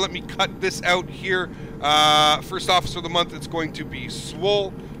into here. Let me cut this out here. First officer of the month, it's going to be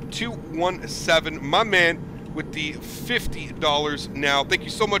Swole217, my man, with the $50 now. Thank you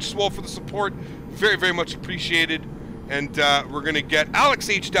so much, Swole, for the support. Very, very much appreciated. And we're going to get Alex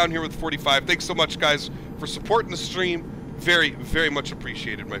H down here with 45. Thanks so much, guys, for supporting the stream. Very, very much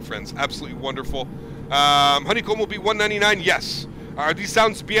appreciated, my friends. Absolutely wonderful. Honeycomb will be $199. Yes. Are these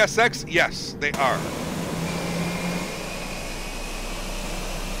sounds BSX? Yes, they are.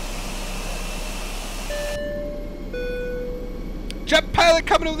 Jet Pilot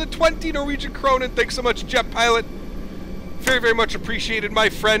coming in with a 20 Norwegian Kronen. Thanks so much, Jet Pilot. Very, very much appreciated, my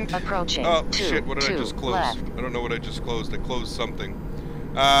friend. Approaching. Oh, shit, what did I just close? Left. I don't know what I just closed. I closed something.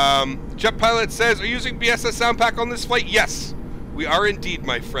 Jet Pilot says, are you using BSS sound pack on this flight? Yes. We are indeed,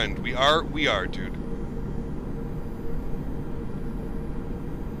 my friend. We are, dude.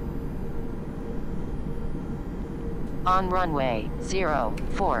 On runway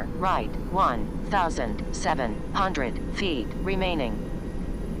 04, right, 1,700 feet remaining.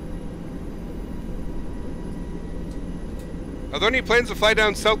 Are there any plans to fly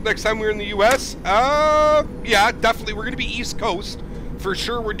down south next time we're in the U.S.? Yeah, definitely. We're going to be East Coast. For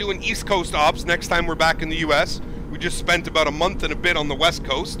sure, we're doing East Coast ops next time we're back in the U.S. We just spent about a month and a bit on the West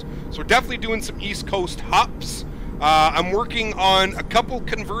Coast. So we're definitely doing some East Coast hops. I'm working on a couple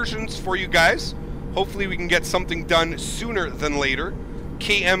conversions for you guys. Hopefully we can get something done sooner than later.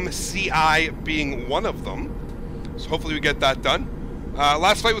 KMCI being one of them. So hopefully we get that done.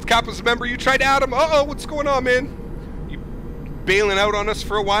 Last flight with Cap as a member. You tried Adam. Uh-oh, what's going on, man? You bailing out on us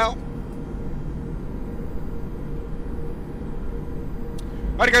for a while?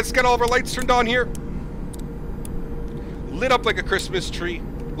 Alright, guys, let's get all of our lights turned on here. Lit up like a Christmas tree.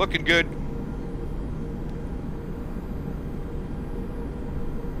 Looking good.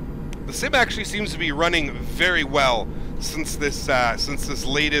 The sim actually seems to be running very well since this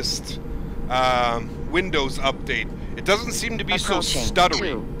latest Windows update. It doesn't seem to be so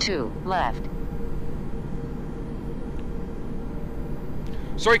stuttery. Two left.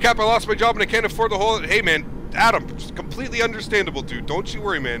 Sorry, Cap, I lost my job and I can't afford the whole... Hey, man, Adam, it's completely understandable, dude. Don't you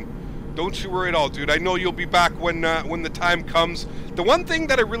worry, man. Don't you worry at all, dude. I know you'll be back when the time comes. The one thing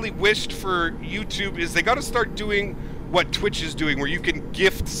that I really wished for YouTube is they got to start doing what Twitch is doing, where you can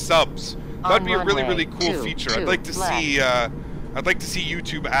gift subs. That'd be a really, really cool feature. I'd like to see I'd like to see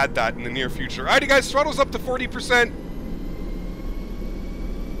YouTube add that in the near future. Alrighty, guys, throttle's up to 40%.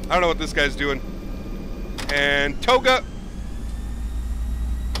 I don't know what this guy's doing. And Toga.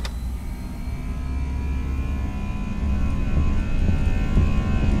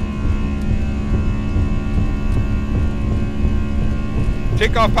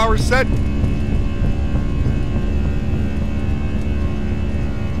 Takeoff power set.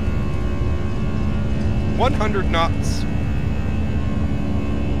 .100 knots.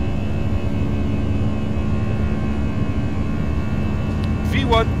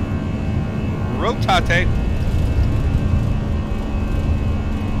 V1. Rotate.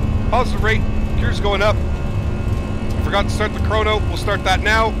 Positive rate. Gears going up. I forgot to start the chrono. We'll start that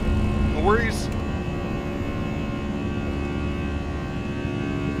now. No worries.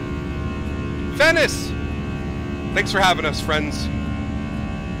 Venice! Thanks for having us, friends.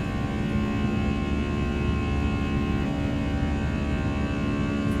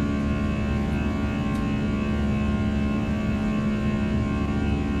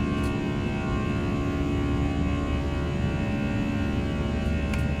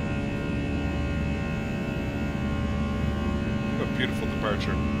 What a beautiful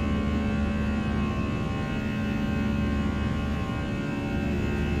departure.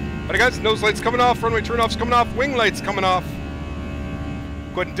 Alright guys, nose lights coming off, runway turn-offs coming off, wing lights coming off.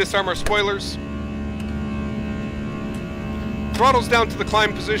 Go ahead and disarm our spoilers. Throttle's down to the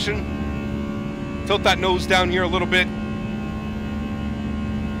climb position. Tilt that nose down here a little bit.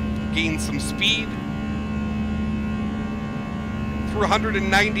 Gain some speed. Through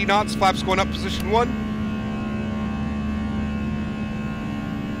 190 knots, flaps going up, position 1.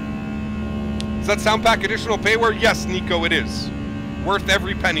 Does that sound pack additional payware? Yes, Nico, it is. Worth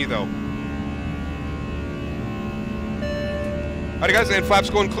every penny, though. Alright, guys, and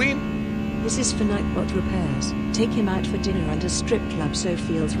flaps going clean. This is for Nightbot repairs. Take him out for dinner and a strip club so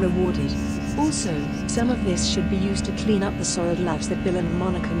feels rewarded. Also, some of this should be used to clean up the soiled loves that Bill and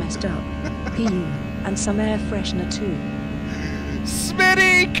Monica messed up. PU, and some air freshener too.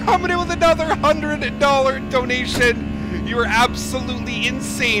 Smitty coming in with another $100 donation. You are absolutely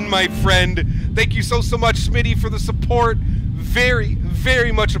insane, my friend. Thank you so much, Smitty, for the support. Very,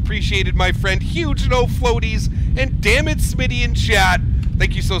 very much appreciated, my friend. Huge no floaties, and damn it, Smitty in chat.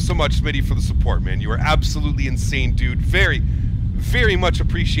 Thank you so much, Smitty, for the support, man. You are absolutely insane, dude. Very, very much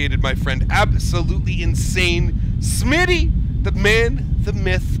appreciated, my friend. Absolutely insane. Smitty, the man, the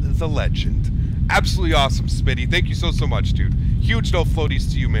myth, the legend. Absolutely awesome, Smitty. Thank you so much, dude. Huge no floaties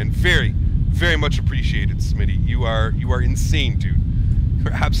to you, man. Very, very much appreciated, Smitty. You are insane, dude.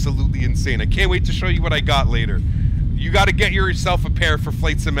 You're absolutely insane. I can't wait to show you what I got later. You got to get yourself a pair for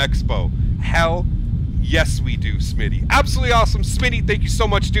Flight Sim Expo. Hell, yes we do, Smitty. Absolutely awesome, Smitty. Thank you so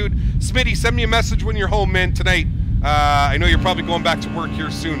much, dude. Smitty, send me a message when you're home, man, tonight. I know you're probably going back to work here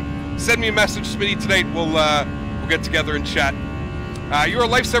soon. Send me a message, Smitty, tonight. We'll get together and chat. You're a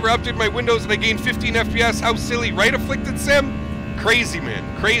lifesaver. Updated my Windows and I gained 15 FPS. How silly, right, Afflicted Sim? Crazy, man.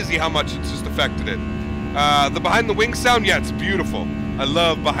 Crazy how much it's just affected it. The behind the wing sound, yeah, it's beautiful. I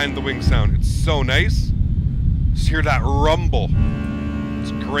love behind the wing sound. It's so nice. Just hear that rumble.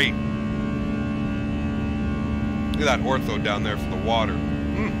 It's great. Look at that ortho down there for the water.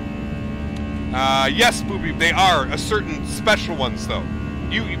 Yes, Booby, they are a certain special ones though.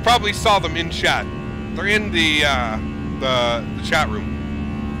 You probably saw them in chat. They're in the chat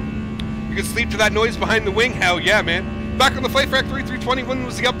room. You can sleep to that noise behind the wing. Hell yeah, man. Back on the Flight Frac 320. When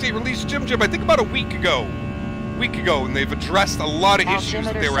was the update released, Jim? I think about a week ago. And they've addressed a lot of issues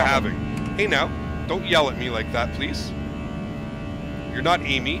that they were having. Hey now. Don't yell at me like that, please. You're not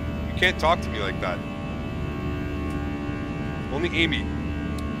Amy. You can't talk to me like that. Only Amy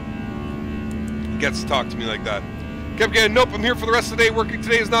gets to talk to me like that. Kept getting, nope, I'm here for the rest of the day. Working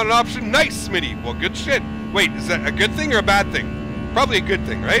today is not an option. Nice, Smitty. Well, good shit. Wait, is that a good thing or a bad thing? Probably a good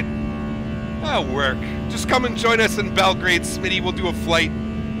thing, right? That'll work. Just come and join us in Belgrade, Smitty. We'll do a flight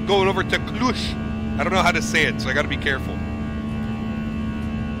going over to Cluj. I don't know how to say it, so I gotta be careful.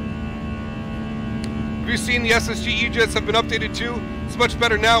 Have you seen the SSG E-Jets have been updated too? It's much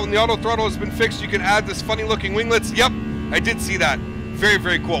better now, and the auto throttle has been fixed. You can add this funny looking winglets. Yep, I did see that. Very,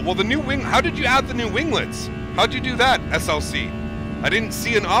 very cool. Well, the new wing, how did you add the new winglets? How'd you do that, SLC? I didn't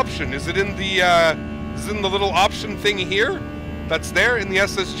see an option. Is it in the little option thing here? That's there in the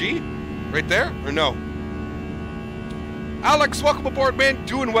SSG? Right there, or no? Alex, welcome aboard, man.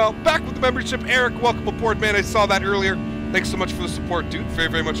 Doing well. Back with the membership. Eric, welcome aboard, man. I saw that earlier. Thanks so much for the support, dude. Very,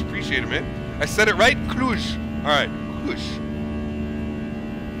 very much appreciated, man. I said it right? Cluj. All right, Cluj.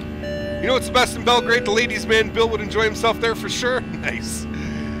 You know what's the best in Belgrade? The ladies, man. Bill would enjoy himself there for sure. Nice.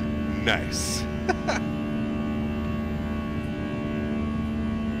 Nice.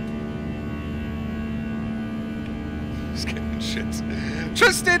 bullshit.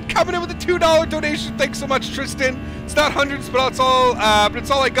 Tristan coming in with a $2 donation. Thanks so much, Tristan. It's not hundreds, but it's all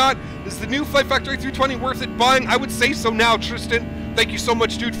I got. Is the new Flight Factory 320 worth it buying? I would say so now, Tristan. Thank you so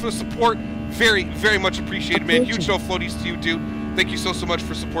much, dude, for the support. Very, very much appreciated, man. Huge no floaties to you, dude. Thank you so much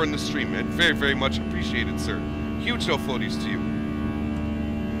for supporting the stream, man. Very, very much appreciated, sir. Huge no floaties to you.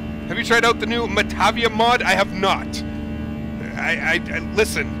 Have you tried out the new Matavia mod? I have not. I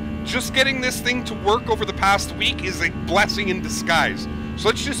listen, just getting this thing to work over the past week is a blessing in disguise. So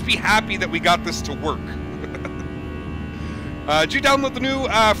let's just be happy that we got this to work. Did you download the new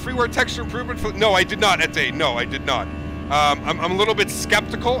freeware texture improvement? No, I did not, Ete. No, I did not. I'm a little bit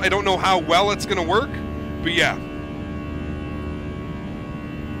skeptical. I don't know how well it's going to work, but yeah.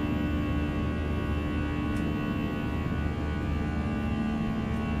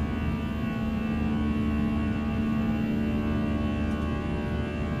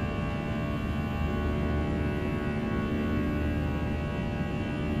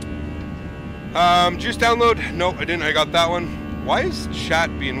 Just download. No, I didn't. I got that one. Why is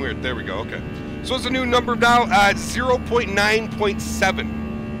chat being weird? There we go. Okay. So it's a new number now.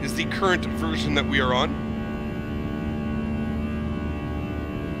 0.9.7 is the current version that we are on.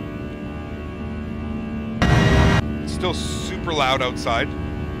 It's still super loud outside.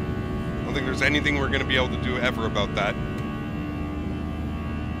 I don't think there's anything we're going to be able to do ever about that.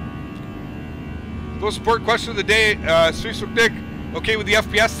 Most important question of the day, Dick. Okay with the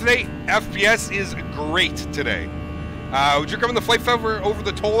FPS today? FPS is great today. Would you recommend the flight over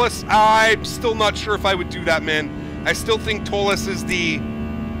the Tollus? I'm still not sure if I would do that, man. I still think Tollus is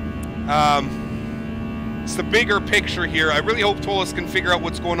it's the bigger picture here. I really hope Tollus can figure out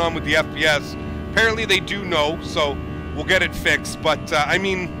what's going on with the FPS. Apparently they do know, so we'll get it fixed. But, I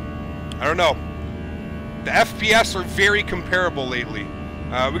mean, I don't know. The FPS are very comparable lately.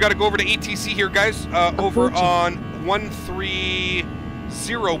 We got to go over to ATC here, guys. Over on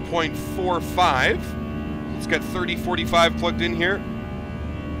 130.45. Let's get 3045 plugged in here.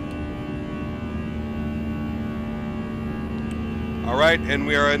 All right, and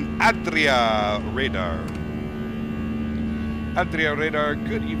we are in Adria radar. Adria radar,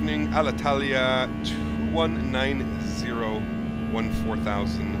 good evening. Alitalia 2190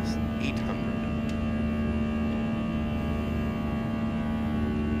 14,800.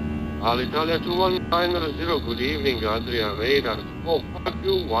 Alitalia 2190, good evening, Adria radar. Oh,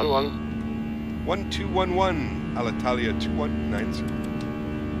 1211. 1211, Alitalia 2190.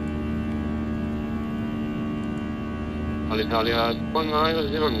 Alitalia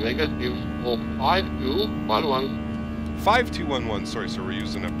 190, negative, oh, 5211. 5211, sorry, so we're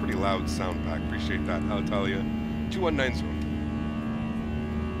using a pretty loud sound pack. Appreciate that, Alitalia 2190.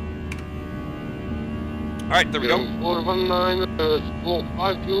 All right, there we go. 419,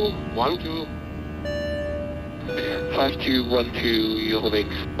 5212. 5212, you're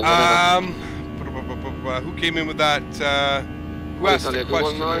who came in with that? Who asked the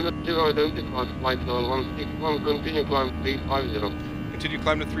question? Continue climb 350. Continue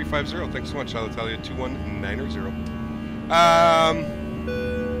climb to 350. Thanks so much, Alitalia 2190.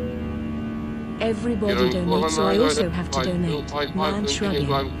 Everybody donates, so I also have to donate. Man shrugging,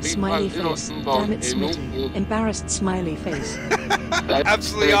 smiley face, damn it Smitty, embarrassed smiley face.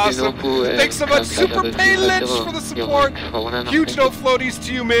 Absolutely awesome. Thanks so much, Super Pay Lynch, for the support. Huge no floaties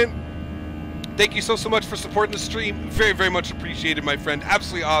to you, man. Thank you so much for supporting the stream. Very, very much appreciated, my friend.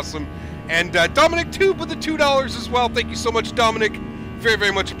 Absolutely awesome. And Dominic Tube with the $2 as well. Thank you so much, Dominic. Very,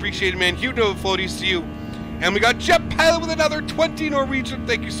 very much appreciated, man. Huge no floaties to you. And we got Jet Pilot with another 20 Norwegian.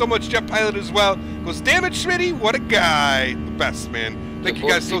 Thank you so much, Jet Pilot, as well. Goes, damn it, Smitty. What a guy. The best, man. Thank you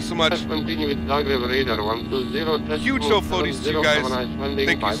guys so much. Huge no floaties to you guys.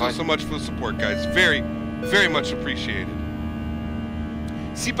 Thank you so much for the support, guys. Very, very much appreciated.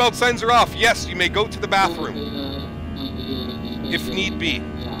 Seatbelt signs are off. Yes, you may go to the bathroom. If need be.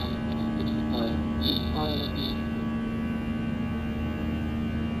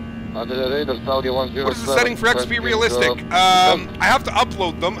 What is the setting for XP Realistic? I have to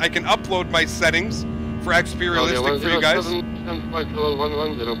upload them. I can upload my settings for XP Realistic for you guys.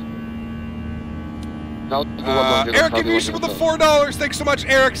 Eric Aviation with the $4. Thanks so much.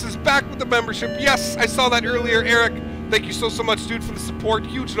 Eric's is back with the membership. Yes, I saw that earlier, Eric. Thank you so much, dude, for the support.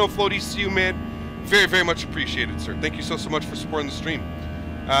 Huge no floaties to you, man. Very, very much appreciated, sir. Thank you so much for supporting the stream.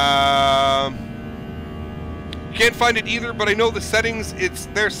 You can't find it either, but I know the settings, it's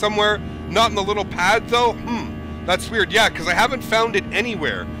there somewhere. Not in the little pad, though. That's weird. Yeah, because I haven't found it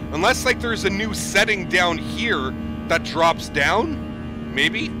anywhere. Unless, like, there's a new setting down here that drops down.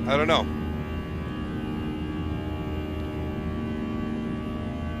 Maybe? I don't know.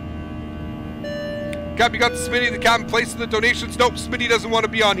 Cap, you got the Smitty, the captain placing the donations. Nope, Smitty doesn't want to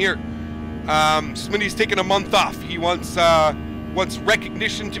be on here. Smitty's taking a month off. He wants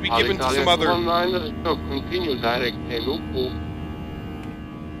recognition to be given to some other... Continue direct Enupu.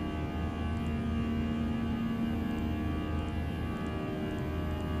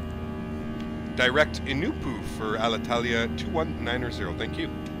 Direct Inupu for Alitalia 21900. Thank you.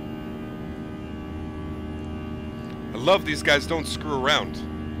 I love these guys don't screw around.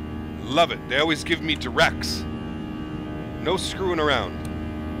 I love it. They always give me directs. No screwing around.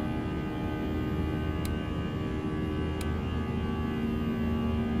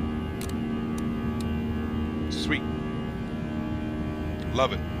 Sweet.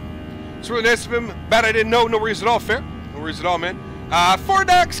 Love it. It's really nice of him. Bad I didn't know. No worries at all. Fair. No worries at all, man.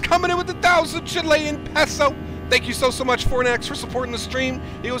 Fornax coming in with 1,000 Chilean peso. Thank you so much, Fornax, for supporting the stream.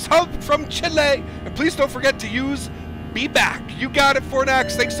 It was help from Chile. And please don't forget to use Be Back. You got it,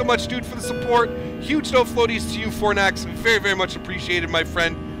 Fornax. Thanks so much, dude, for the support. Huge no floaties to you, Fornax. Very, very much appreciated, my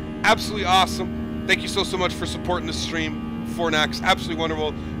friend. Absolutely awesome. Thank you so much for supporting the stream, Fornax. Absolutely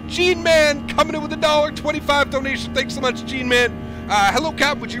wonderful. Gene Man coming in with $1.25 donation. Thanks so much, Gene Man. Hello,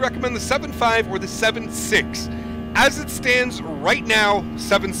 Cap. Would you recommend the 7.5 or the 7.6? As it stands right now,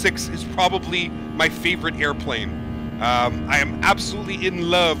 7.6 is probably my favorite airplane. I am absolutely in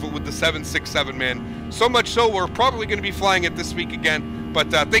love with the 767, man. So much so, we're probably going to be flying it this week again.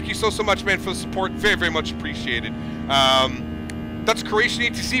 But thank you so much, man, for the support. Very, very much appreciated. That's Croatian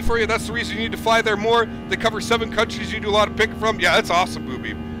ATC for you. That's the reason you need to fly there more. They cover 7 countries you do a lot of picking from. Yeah, that's awesome,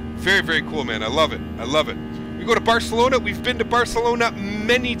 Booby. Very, very cool, man. I love it. I love it. We go to Barcelona. We've been to Barcelona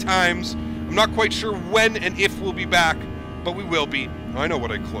many times. I'm not quite sure when and if we'll be back, but we will be. I know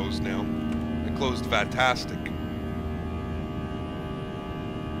what I closed now. I closed Fantastic.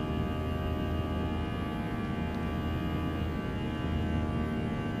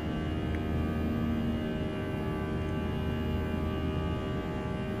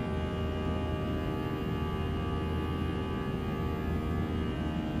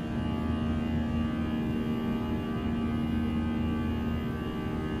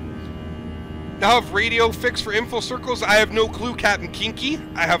 Now have radio fixed for info circles. I have no clue, Captain Kinky.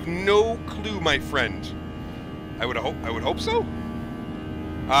 I have no clue, my friend. I would hope so.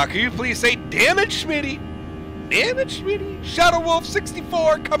 Can you please say damage, Smitty? Damage, Smitty. Shadow Wolf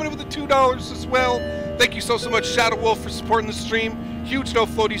 64 coming in with the $2 as well. Thank you so much, Shadow Wolf, for supporting the stream. Huge no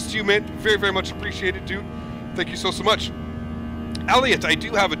floaties to you, man. Very, very much appreciated, dude. Thank you so much. Elliot, I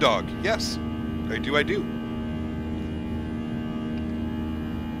do have a dog. Yes, I do.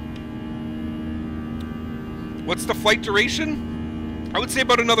 What's the flight duration? I would say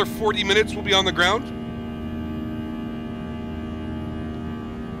about another 40 minutes we'll be on the ground.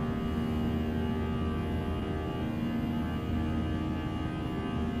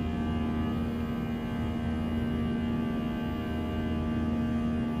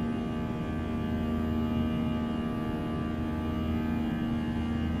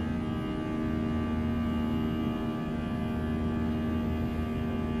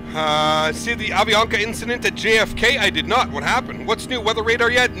 See the Avianca incident at JFK? I did not. What happened? What's new? Weather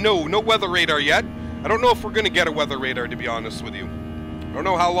radar yet? No weather radar yet. I don't know if we're going to get a weather radar, to be honest with you. I don't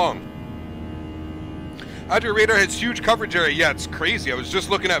know how long. Adria radar has huge coverage area. Yeah, it's crazy. I was just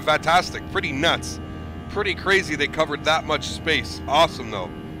looking at Fantastic. Pretty nuts. Pretty crazy they covered that much space. Awesome, though.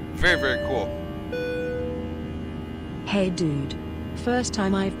 Very, very cool. Hey, dude. First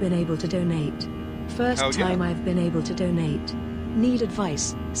time I've been able to donate. I've been able to donate. Need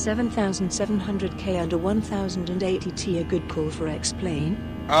advice, 7,700K under 1,080T, a good call for Explain?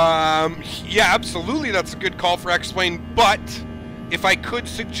 Yeah, absolutely, that's a good call for Explain, but if I could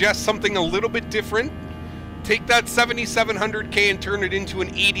suggest something a little bit different, take that 7,700K and turn it into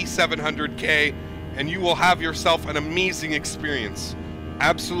an 8,700K, and you will have yourself an amazing experience.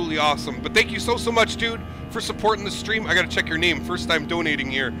 Absolutely awesome. But thank you so much, dude, for supporting the stream. I gotta check your name, first time donating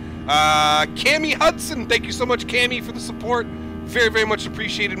here. Cammy Hudson, thank you so much, Cammy, for the support. Very, very much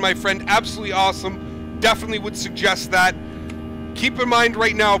appreciated, my friend. Absolutely awesome. Definitely would suggest that. Keep in mind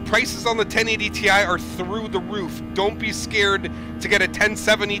right now, prices on the 1080 Ti are through the roof. Don't be scared to get a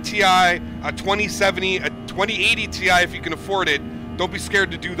 1070 Ti, a 2070, a 2080 Ti if you can afford it. Don't be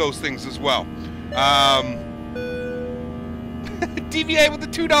scared to do those things as well. DVA with the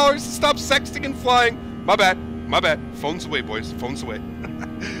 $2 to stop sexting and flying. My bad. Phones away, boys. Phones away.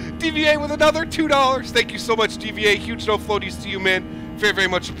 DVA with another $2. Thank you so much, DVA. Huge no floaties to you, man. Very, very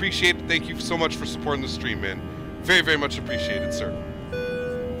much appreciated. Thank you so much for supporting the stream, man. Very, very much appreciated, sir.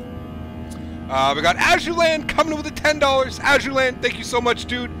 We got Azulan coming with the $10. Azulan, thank you so much,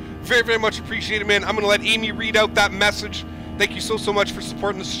 dude. Very, very much appreciated, man. I'm going to let Amy read out that message. Thank you so much for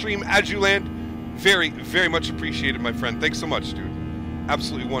supporting the stream, Azulan. Very, very much appreciated, my friend. Thanks so much, dude.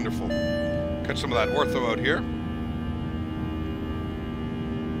 Absolutely wonderful. Catch some of that ortho out here.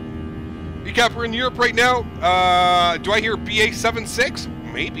 Recap, we're in Europe right now. Do I hear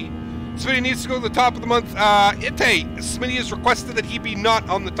BA76? Maybe. Smitty needs to go to the top of the month. Smitty has requested that he be not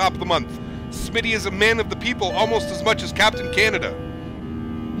on the top of the month. Smitty is a man of the people almost as much as Captain Canada.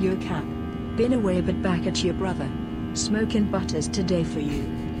 Yo Cap. Been away but back at your brother. Smoking butters today for you.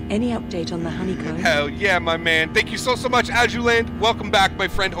 Any update on the honeycomb? Hell yeah, my man. Thank you so much, Ajuland. Welcome back, my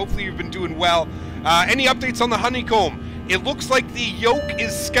friend. Hopefully you've been doing well. Any updates on the honeycomb? It looks like the yoke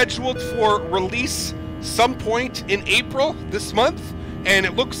is scheduled for release some point in April this month, and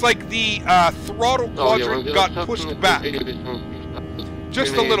it looks like the throttle quadrant got pushed back.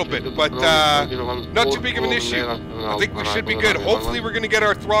 Just a little bit, but not too big of an issue. I think we should be good. Hopefully we're going to get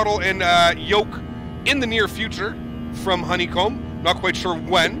our throttle and yoke in the near future from Honeycomb. Not quite sure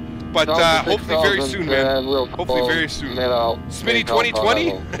when, but hopefully very soon, man. Hopefully very soon. Smitty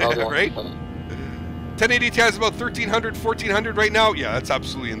 2020, right? 1080 Ti is about 1300, 1400 right now. Yeah, that's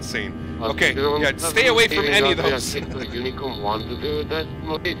absolutely insane. Okay, yeah, stay away from any of those.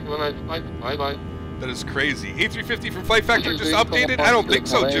 That is crazy. A350 from Flight Factor just updated? I don't think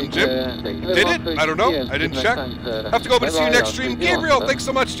so, Jim. Did it? I don't know. I didn't check. Have to go, but see you next stream. Gabriel, thanks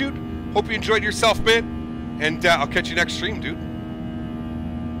so much, dude. Hope you enjoyed yourself, man. And I'll catch you next stream, dude.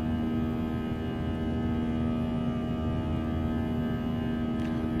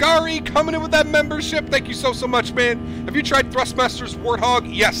 Gary coming in with that membership. Thank you so much, man. Have you tried Thrustmaster's Warthog?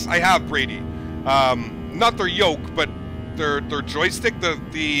 Yes, I have, Brady. Not their yoke, but their joystick,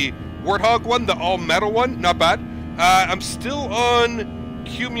 the Warthog one, the all-metal one. Not bad. I'm still on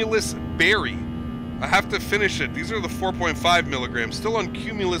Cumulus Berry. I have to finish it. These are the 4.5 milligrams. Still on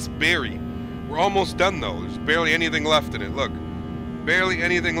Cumulus Berry. We're almost done, though. There's barely anything left in it. Look. Barely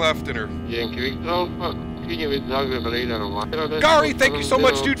anything left in her. Gary, thank you so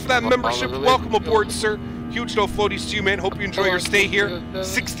much, dude, for that membership. Welcome aboard, sir. Huge no floaties to you, man. Hope you enjoy your stay here.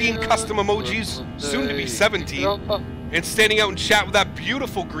 16 custom emojis, soon to be 17. And standing out in chat with that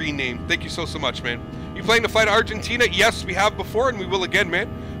beautiful green name. Thank you so much, man. You planning to fly to Argentina? Yes, we have before, and we will again, man.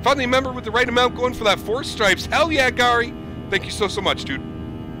 Finally a member with the right amount going for that 4 stripes. Hell yeah, Gary. Thank you so much, dude.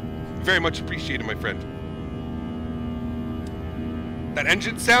 Very much appreciated, my friend. That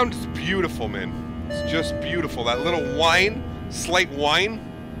engine sound is beautiful, man. It's just beautiful. That little whine, slight whine.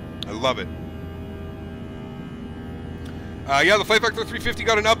 I love it. Yeah, the Flight Factor 350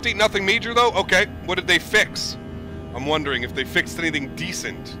 got an update. Nothing major, though. Okay, what did they fix? I'm wondering if they fixed anything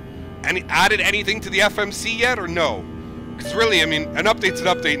decent. Added anything to the FMC yet, or no? Because really, I mean, an update's an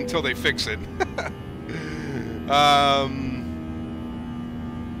update until they fix it. Have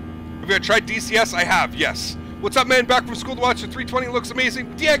you tried DCS? I have, yes. What's up, man? Back from school to watch the 320. Looks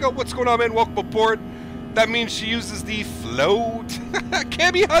amazing. Diego, what's going on, man? Welcome aboard. That means she uses the float.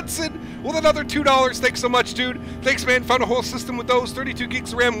 Cammy Hudson with another $2. Thanks so much, dude. Thanks, man. Found a whole system with those. 32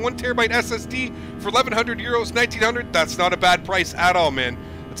 gigs of RAM, 1 terabyte SSD for 1,100 euros, 1,900. That's not a bad price at all, man.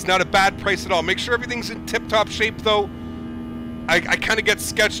 It's not a bad price at all. Make sure everything's in tip-top shape, though. I kind of get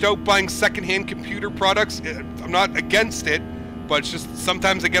sketched out buying secondhand computer products. I'm not against it, but it's just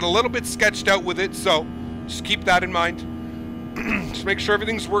sometimes I get a little bit sketched out with it, so just keep that in mind. Just make sure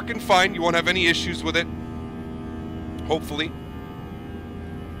everything's working fine. You won't have any issues with it. Hopefully.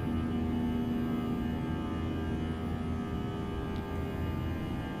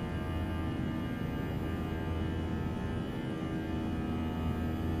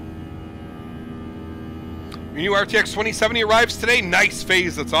 Your new RTX 2070 arrives today. Nice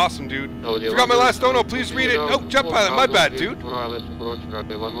phase. That's awesome, dude. Forgot my last dono. Please read it. Oh, Jet Pilot. My bad, dude. Should I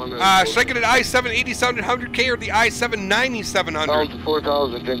get an i7 8700K or the i7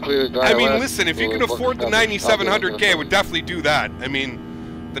 9700? I mean, listen, if you can afford the 9700K, I would definitely do that. I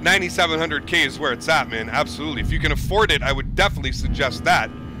mean, the 9700K is where it's at, man. Absolutely. If you can afford it, I would definitely suggest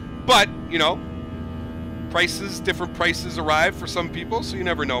that. But, you know, different prices arrive for some people, so you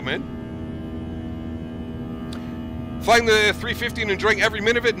never know, man. Flying the 350 and enjoying every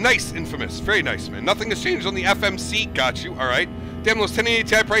minute of it. Nice, Infamous. Very nice, man. Nothing has changed on the FMC. Got you. All right. Damn, those 1080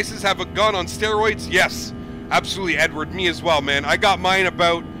 Ti prices have gone on steroids? Yes. Absolutely, Edward. Me as well, man. I got mine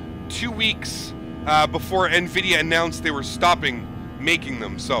about 2 weeks before NVIDIA announced they were stopping making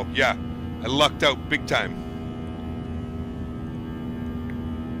them. So, yeah. I lucked out big time.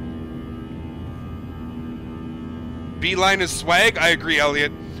 Beeline is swag. I agree,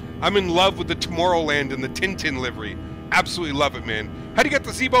 Elliot. I'm in love with the Tomorrowland and the Tintin livery. Absolutely love it, man. How do you get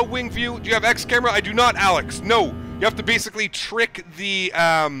the Zebo wing view? Do you have X camera? I do not, Alex. No. You have to basically trick the,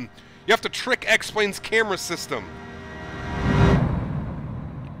 you have to trick X-Plane's camera system.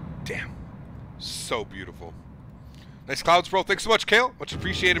 Damn. So beautiful. Nice clouds, bro. Thanks so much, Kale. Much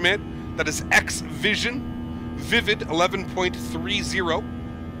appreciated, man. That is X Vision Vivid 11.30.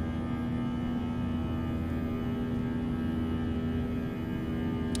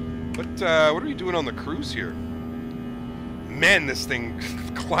 What are we doing on the cruise here? Man, this thing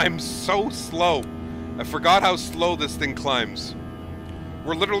climbs so slow. I forgot how slow this thing climbs.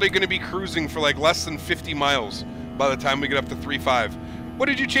 We're literally going to be cruising for like less than 50 miles by the time we get up to 3.5. What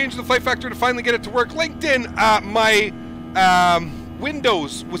did you change the flight factor to finally get it to work? LinkedIn, my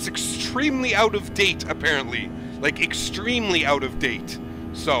Windows was extremely out of date, apparently. Like, extremely out of date.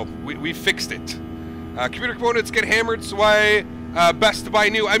 So, we fixed it. Computer components get hammered, so why best to buy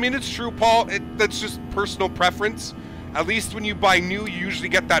new? I mean, it's true, Paul. That's just personal preference. At least when you buy new, you usually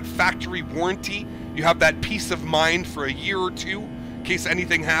get that factory warranty. You have that peace of mind for a year or two, in case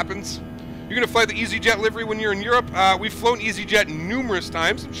anything happens. You're going to fly the EasyJet livery when you're in Europe. We've flown EasyJet numerous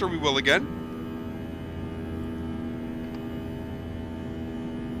times. I'm sure we will again.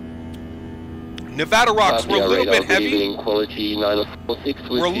 Nevada rocks. We're a little bit heavy.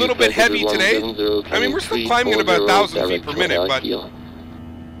 We're a little bit heavy today. I mean, we're still climbing at about 1,000 feet per minute, but...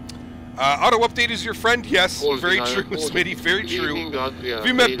 auto update is your friend? Yes, very true, Smitty, very true. Have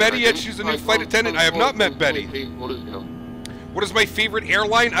you met Betty yet? She's a new flight attendant. I have not met Betty. What is my favorite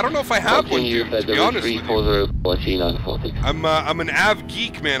airline? I don't know if I have one, dude, to be honest with you. I'm an av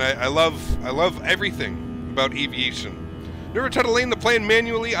geek, man. I love everything about aviation. Never try to land the plane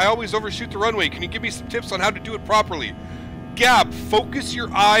manually. I always overshoot the runway. Can you give me some tips on how to do it properly? Gab, focus your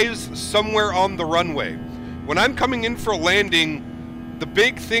eyes somewhere on the runway. When I'm coming in for a landing, the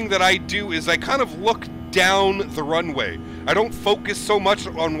big thing that I do is I kind of look down the runway. I don't focus so much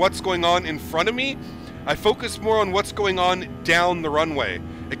on what's going on in front of me. I focus more on what's going on down the runway.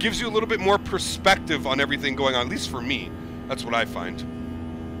 It gives you a little bit more perspective on everything going on, at least for me. That's what I find.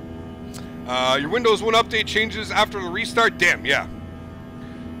 Your Windows 1 update changes after the restart? Damn, yeah.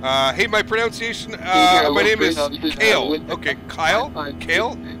 Hey, my pronunciation, my name is Kale. Okay, Kyle?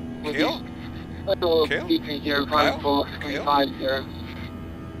 Kale? Kale? Kale? Kyle? Kale?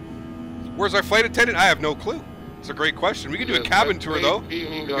 Where's our flight attendant? I have no clue. It's a great question. We can do a cabin tour, though.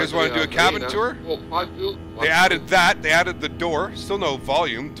 You guys want to do a cabin tour? They added that. They added the door. Still no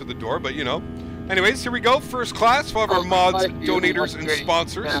volume to the door, but you know. Anyways, here we go. First class. We'll have our mods, donators, and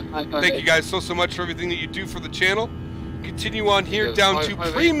sponsors. Thank you guys so much for everything that you do for the channel. Continue on here down to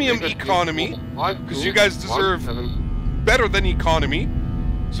premium economy, because you guys deserve better than economy.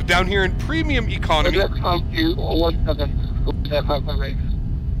 So down here in premium economy.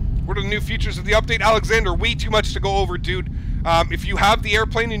 What are the new features of the update? Alexander, way too much to go over, dude. If you have the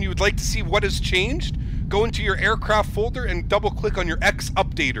airplane and you would like to see what has changed, go into your aircraft folder and double-click on your X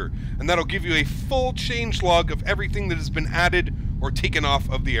Updater, and that'll give you a full change log of everything that has been added or taken off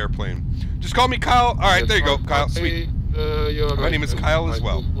of the airplane. Just call me Kyle. All right, there you go, Kyle. Sweet. My name is Kyle as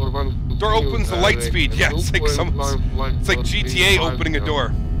well. Door opens the light speed. Yeah, it's like it's like GTA opening a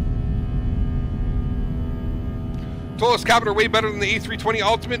door. Tolus cabin are way better than the A320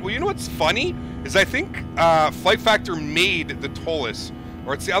 Ultimate. Well, you know what's funny? Is I think Flight Factor made the Tolus,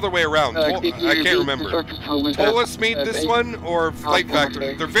 or it's the other way around. I can't remember. Tolus made this one, or Flight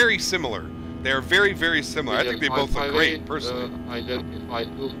Factor. They're very similar. They are very, very similar. I think they both look great, personally. Identify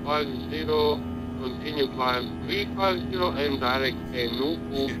 250, continue climb 350, and direct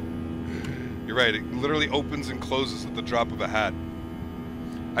You're right. It literally opens and closes at the drop of a hat.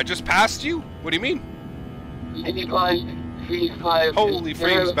 I just passed you? What do you mean? Holy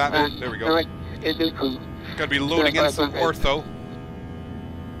frames, Batman. There we go. Gotta be loading in some ortho.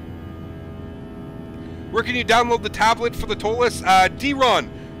 Where can you download the tablet for the Tolus? D-Ron,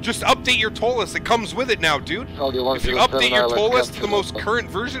 just update your Tolus. It comes with it now, dude. If you update your Tolus to the most current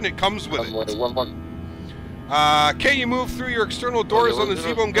version, it comes with it. Can you move through your external doors on the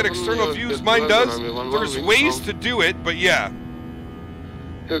Zeebo and get external views? Mine does. There's ways to do it, but yeah.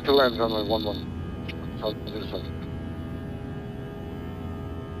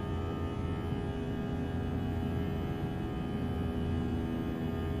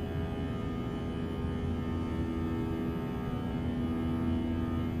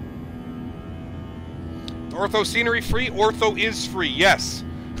 Ortho scenery free? Ortho is free, yes.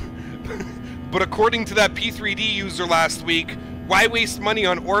 But according to that P3D user last week, why waste money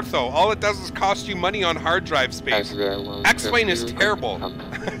on ortho? All it does is cost you money on hard drive space. X-Plane is terrible.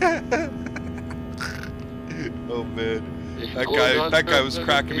 Oh man, that guy was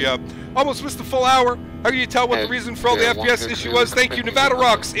cracking me up. Almost missed the full hour. How can you tell what the reason for all the FPS issue was? Thank you, Nevada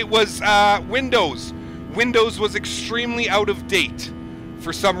Rocks. It was Windows. Windows was extremely out of date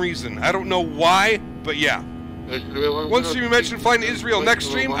for some reason. I don't know why, but yeah. One stream you mentioned flying to Israel. Next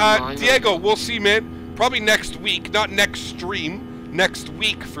stream, Diego, we'll see, man. Probably next week, not next stream. Next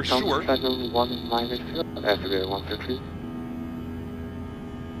week for sure.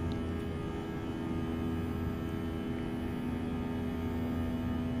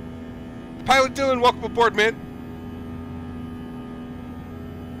 Pilot Dylan, welcome aboard, man.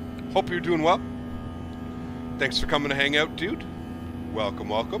 Hope you're doing well. Thanks for coming to hang out, dude. Welcome,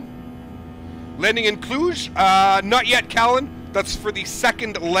 welcome. Landing in Cluj. Not yet, Callan. That's for the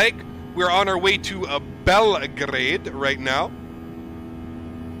second leg. We're on our way to Belgrade right now.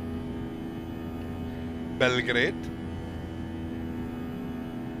 Belgrade.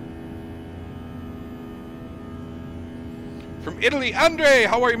 From Italy, Andre,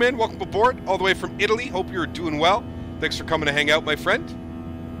 how are you, man? Welcome aboard, all the way from Italy. Hope you're doing well. Thanks for coming to hang out, my friend.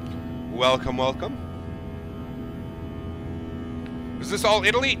 Welcome, welcome. Is this all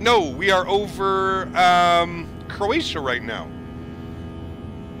Italy? No, we are over Croatia right now.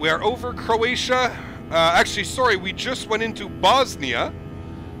 We are over Croatia. Actually, sorry, we just went into Bosnia.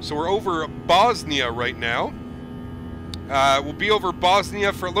 So we're over Bosnia right now. We'll be over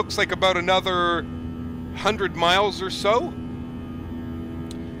Bosnia for, it looks like, about another 100 miles or so.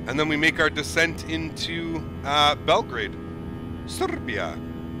 And then we make our descent into Belgrade, Serbia.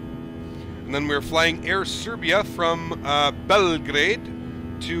 And then we're flying Air Serbia from Belgrade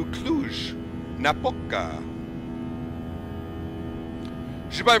to Cluj-Napoca.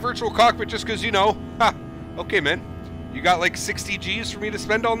 Should buy a virtual cockpit just because, you know. Ha! Okay, man. You got like 60 G's for me to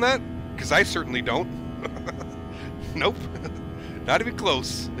spend on that? Because I certainly don't. Nope. Not even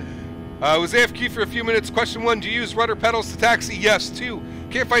close. Was AFK for a few minutes. Question 1, do you use rudder pedals to taxi? Yes. 2,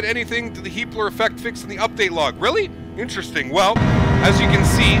 can't find anything to the Heapler effect fixed in the update log. Really? Interesting. Well, as you can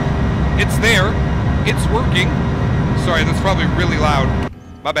see, it's there. It's working. Sorry, that's probably really loud.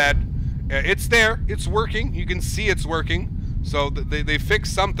 My bad. It's there. It's working. You can see it's working. So they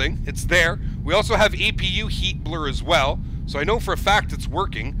fixed something. It's there. We also have APU heat blur as well. So I know for a fact it's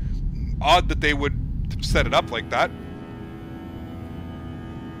working. Odd that they would set it up like that.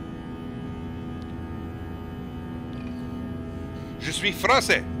 Je suis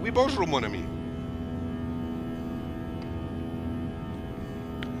français. Oui, bonjour, mon ami.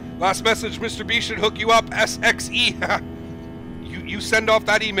 Last message, Mr. B should hook you up. SXE. you send off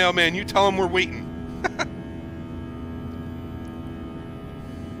that email, man. You tell him we're waiting.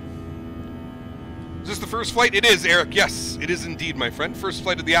 Is this the first flight? It is, Eric. Yes, it is indeed, my friend. First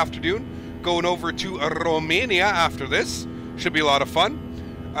flight of the afternoon. Going over to Romania after this. Should be a lot of fun.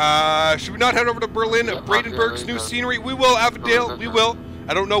 Should we not head over to Berlin? Bradenburg's new scenery? We will, Avondale. We will.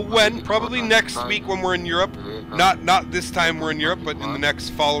 I don't know when. Probably next week when we're in Europe. Not this time we're in Europe, but in the next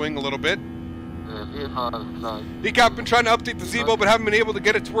following a little bit. Decap, been trying to update the Zebo, but haven't been able to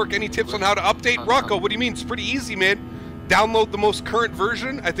get it to work. Any tips on how to update? Rocco, what do you mean? It's pretty easy, man. Download the most current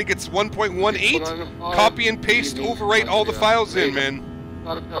version. I think it's 1.18. Copy and paste, overwrite all the files in, man.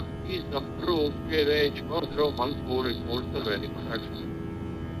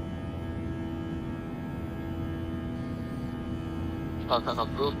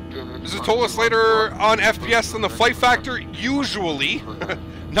 Does it toll us later on FPS than the flight factor? Usually.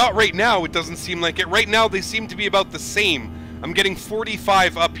 Not right now, it doesn't seem like it. Right now, they seem to be about the same. I'm getting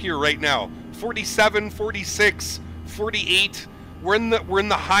 45 up here right now. 47, 46, 48. We're in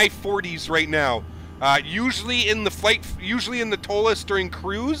the high 40s right now. Usually in the toll list during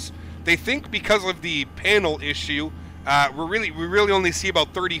cruise, they think because of the panel issue, we really only see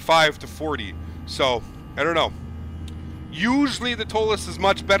about 35 to 40. So, I don't know. Usually the toll list is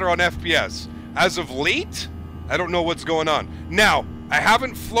much better on FPS. As of late, I don't know what's going on. Now, I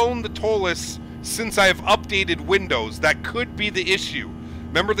haven't flown the toll list since I have updated Windows. That could be the issue.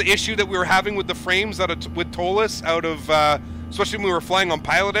 Remember the issue that we were having with the frames with toll lists out of, especially when we were flying on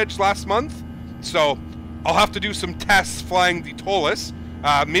Pilot Edge last month? So, I'll have to do some tests flying the toll list.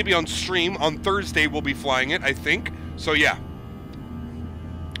 Maybe on stream. On Thursday we'll be flying it, I think. So, yeah.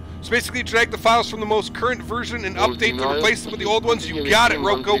 So basically, drag the files from the most current version and update to replace them with the old ones. You got it,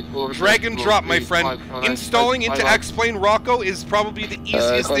 Rocco. Drag and drop, my friend. Installing into X-Plane, Rocco, is probably the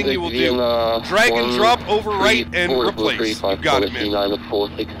easiest thing you will do. Drag and drop, overwrite, and replace. You got it, man.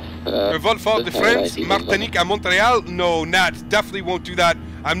 Vol de France, Martinique à Montreal? No, Nat, definitely won't do that.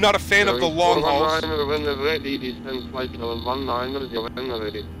 I'm not a fan of the long hauls.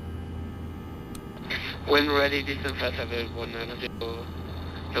 When ready, distance has available.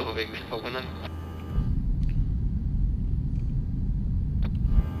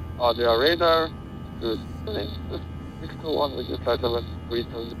 Audio radar. Good. 621, we just had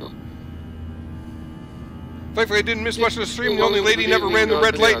 320. Thankfully, I didn't miss much of the stream. The only lady never ran the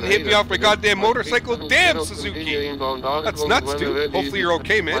red light and hit me off my goddamn motorcycle. Damn, Suzuki! That's nuts, dude. Hopefully you're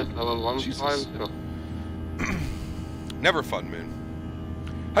okay, man. Jesus. Never fun, man.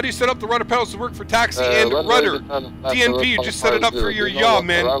 How do you set up the rudder pedals to work for taxi and rudder? DNP, you just set it up for your yaw,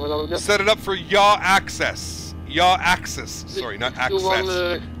 man. Set it up for yaw access. Yaw access. Sorry, not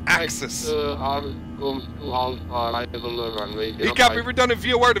access. Access. Decap, ever done a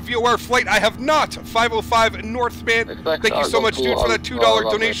VOR to VOR flight? I have not. 505 Northman. Thank you so much, dude, for that $2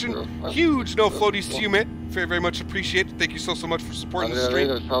 donation. Huge no floaties to you, man. Very, very much appreciated. Thank you so much for supporting the stream.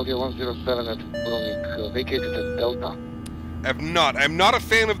 I'm not a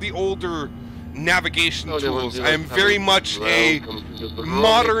fan of the older navigation tools. I am very much a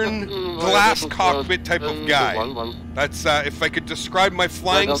modern glass cockpit type of guy. That's if I could describe my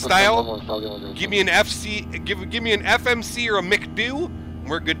flying style, give me an give me an FMC or a McDo, and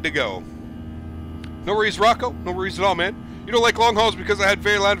we're good to go. No worries, Rocco. No worries at all, man. You don't like long hauls because I had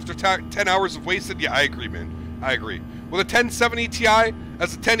very loud after 10 hours of wasted? Yeah, I agree, man. I agree. With a 1070 Ti,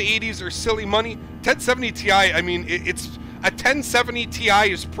 as the 1080s are silly money. 1070 Ti, I mean, it's... A 1070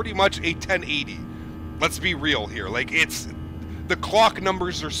 Ti is pretty much a 1080. Let's be real here. Like, it's... The clock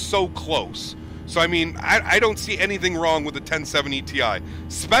numbers are so close. So, I mean, I don't see anything wrong with the 1070 Ti.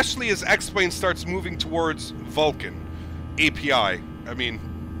 Especially as X-Plane starts moving towards Vulkan API. I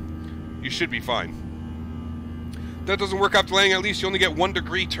mean, you should be fine. That doesn't work after landing. At least you only get 1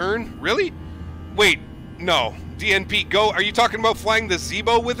 degree turn. Really? Wait, no. DNP, go. Are you talking about flying the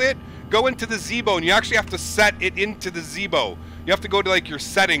Zebo with it? Go into the Zebo, and you actually have to set it into the Zebo. You have to go to, like, your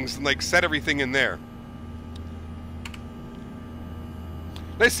settings and, like, set everything in there.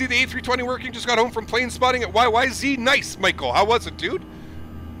 Nice to see the A320 working. Just got home from plane spotting at YYZ. Nice, Michael. How was it, dude?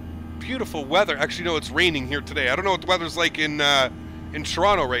 Beautiful weather. Actually, no, it's raining here today. I don't know what the weather's like in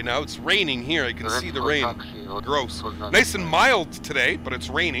Toronto right now. It's raining here. I can see the rain. Gross. Nice and mild today, but it's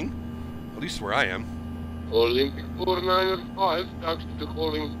raining. At least where I am. Olympic 495, taxi to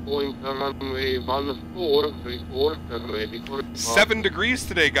calling point runway 1434, ready for... 7 degrees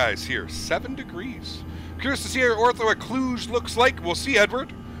today, guys, here. 7 degrees. Curious to see how ortho at Cluj looks like. We'll see,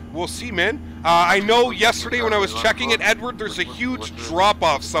 Edward. We'll see, man. I know yesterday when I was checking it, Edward, there's a huge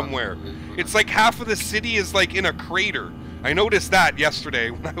drop-off somewhere. It's like half of the city is like in a crater. I noticed that yesterday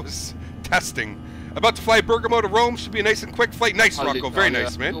when I was testing. About to fly Bergamo to Rome. Should be a nice and quick flight. Nice, Rocco. Very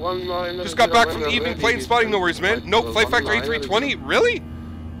nice, man. Just got back from the evening plane spotting. No worries, man. Nope, Flight Factor A320? Really?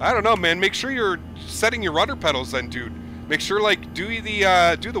 I don't know, man. Make sure you're setting your rudder pedals then, dude. Make sure, like, do the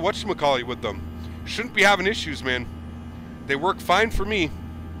whatchamacallit with them. Shouldn't be having issues, man. They work fine for me.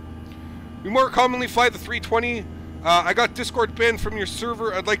 We more commonly fly the 320. I got Discord banned from your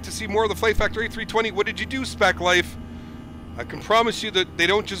server. I'd like to see more of the Flight Factor A320. What did you do, Spec Life? I can promise you that they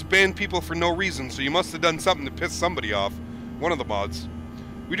don't just ban people for no reason, so you must have done something to piss somebody off. One of the mods.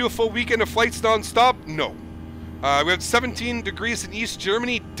 We do a full weekend of flights non-stop? No. We have 17 degrees in East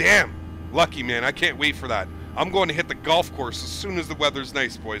Germany? Damn. Lucky, man. I can't wait for that. I'm going to hit the golf course as soon as the weather's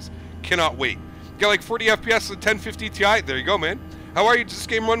nice, boys. Cannot wait. Got like 40 FPS with 1050 Ti? There you go, man. How are you? Does this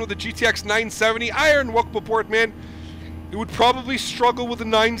game run with a GTX 970? Iron, welcome aboard, man. It would probably struggle with a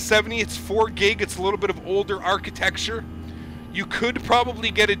 970. It's 4 gig. It's a little bit of older architecture. You could probably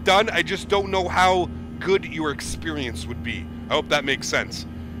get it done. I just don't know how good your experience would be. I hope that makes sense.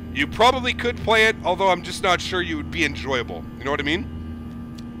 You probably could play it, although I'm just not sure you would be enjoyable. You know what I mean?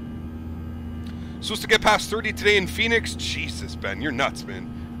 Supposed to get past 30 today in Phoenix? Jesus, Ben, you're nuts,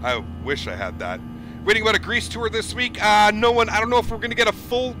 man. I wish I had that. Waiting about a Greece tour this week? No one. I don't know if we're going to get a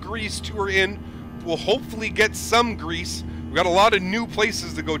full Greece tour in. We'll hopefully get some Greece. We got a lot of new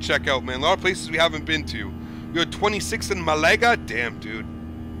places to go check out, man. A lot of places we haven't been to. We had 26 in Malaga. Damn, dude.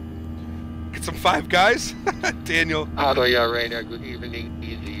 Get some Five Guys. Daniel. Nadya radar, good evening.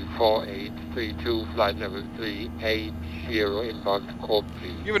 Easy 4832, flight level 380 inbound call,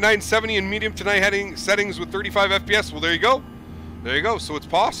 please. You have a 970 in medium to night heading settings with 35 FPS. Well, there you go. There you go. So it's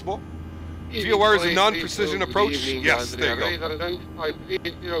possible. VOR is a non-precision approach. Yes, there you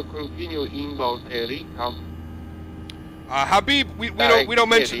go. Continue inbound Erika. Habib, we don't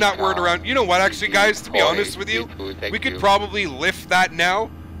mention that word around. You know what, actually, guys, to be honest with you, we could probably lift that now.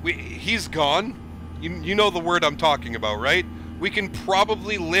 He's gone. You know the word I'm talking about, right? We can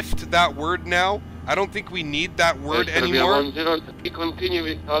probably lift that word now. I don't think we need that word anymore. Continue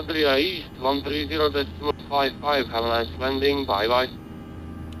with Adria East 130.55. Have a nice landing. Bye-bye.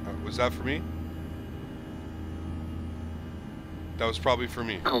 Was that for me? That was probably for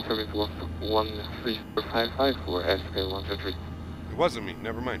me. Confirm it was 13455 for SK123. It wasn't me.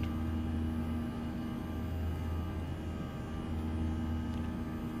 Never mind.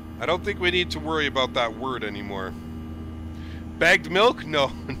 I don't think we need to worry about that word anymore. Bagged milk?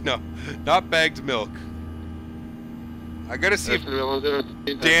 No, no, not bagged milk. I gotta see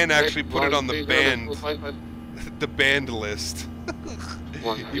if Dan actually put it on the band, the band list.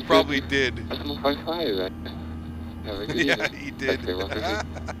 He probably did. Yeah, he did.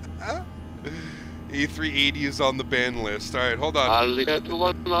 A380 is on the band list. Alright, hold on. Alright,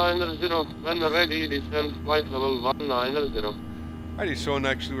 190, when ready, descend flight level 190. Alright, he's showing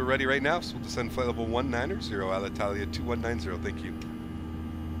actually we're ready right now, so we'll descend flight level 190, Alitalia 2190, thank you.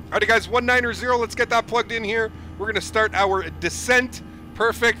 Alrighty guys, 190, let's get that plugged in here. We're gonna start our descent.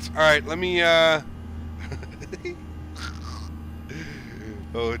 Perfect. Alright, let me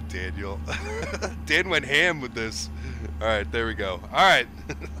oh, Daniel. Dan went ham with this. Alright, there we go. Alright.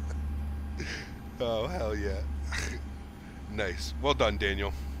 Oh, hell yeah. Nice. Well done,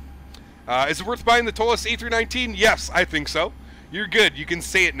 Daniel. Is it worth buying the Tolis A319? Yes, I think so. You're good. You can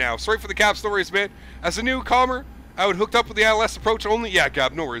say it now. Sorry for the caps. No worries, man. As a newcomer, I would hooked up with the ILS approach only. Yeah,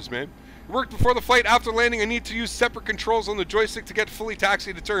 Gab. No worries, man. It worked before the flight. After landing, I need to use separate controls on the joystick to get fully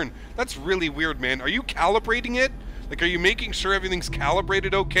taxi to turn. That's really weird, man. Are you calibrating it? Like, are you making sure everything's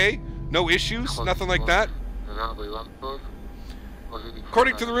calibrated okay? No issues? Nothing like that?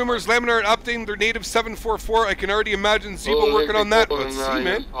 According to the rumors, Laminar are updating their native 744. I can already imagine Zebo working on that. Let's see,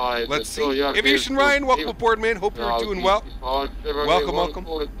 man. Let's see. Aviation Ryan, welcome aboard, man. Hope you're doing well. Welcome, welcome.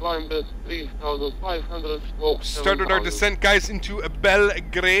 Started our descent, guys, into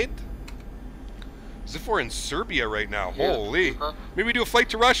Belgrade. As if we're in Serbia right now. Holy. Maybe do a flight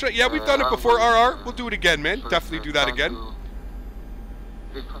to Russia? Yeah, we've done it before, RR. We'll do it again, man. Definitely do that again.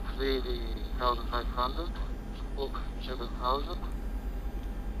 7,000.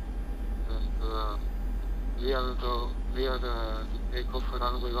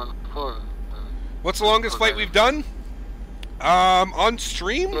 What's the longest flight we've done? On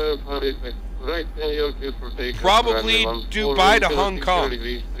stream? Probably Dubai to Hong Kong.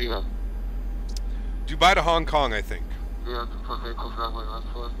 Dubai to Hong Kong, I think.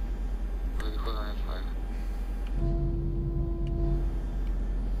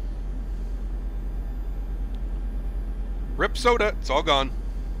 Rip soda, it's all gone.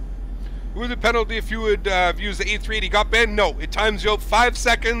 What would the penalty if you would use the A380 got banned? No, it times you out 5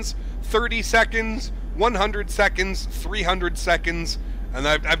 seconds, 30 seconds, 100 seconds, 300 seconds, and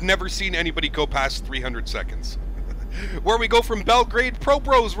I've never seen anybody go past 300 seconds. Where we go from Belgrade, Pro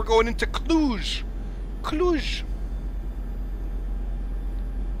Bros, we're going into Cluj. Cluj.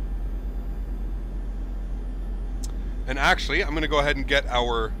 And actually, I'm going to go ahead and get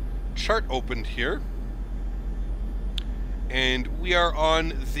our chart opened here. And we are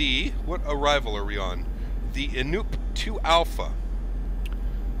on the, what arrival are we on? The Inup 2 Alpha.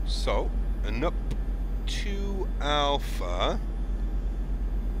 So, Inup 2 Alpha.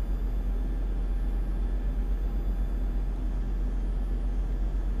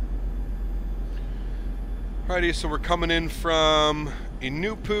 Alrighty, so we're coming in from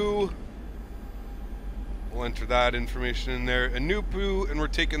Inupu. We'll enter that information in there. Inupu, and we're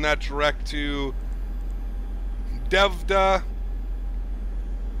taking that direct to Devda,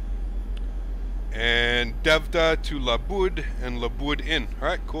 and Devda to Labud, and Labud in.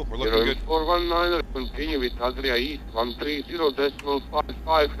 Alright, cool, we're looking good. 419, continue with Adria East,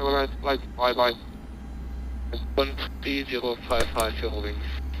 130.55, have a nice flight, bye bye. 130.55, you're holding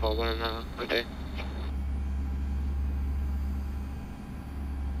for 1 hour, okay.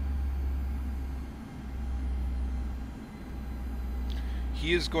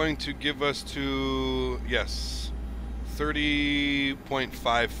 He is going to give us to, yes,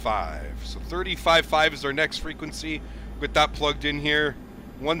 30.55. So 30.55 is our next frequency. With that plugged in here,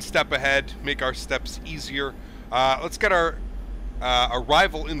 one step ahead, make our steps easier. Let's get our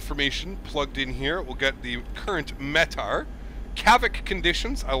arrival information plugged in here. We'll get the current METAR. Kavik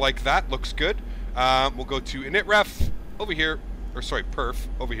conditions, I like that, looks good. We'll go to initref over here, or sorry, perf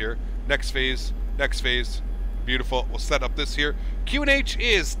over here. Next phase, next phase. Beautiful. We'll set up this here. QNH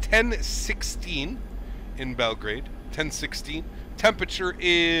is 1016 in Belgrade. 1016. Temperature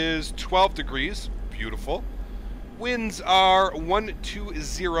is 12 degrees. Beautiful. Winds are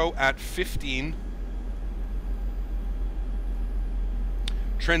 120 at 15.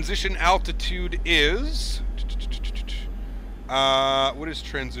 Transition altitude is... what is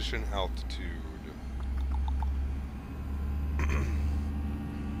transition altitude?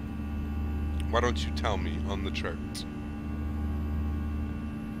 Why don't you tell me on the chart?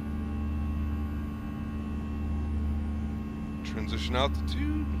 Transition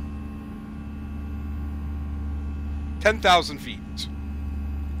altitude? 10,000 feet.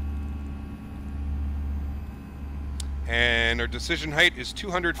 And our decision height is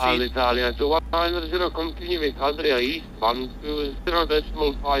 200 feet. Alitalia 210, continuing Adria East,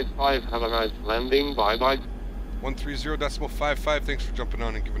 130.55, have a nice landing, bye-bye. 130.55, thanks for jumping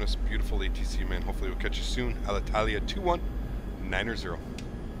on and giving us beautiful ATC, man. Hopefully we'll catch you soon. Alitalia 2190.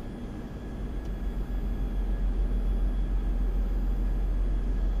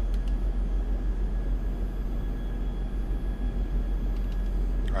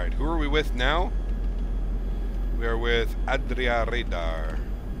 Alright, who are we with now? We are with Adria Radar.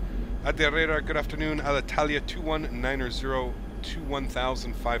 Adria Radar, good afternoon. Alitalia 2190,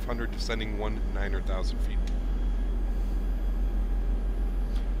 21,500, descending 19,000 feet.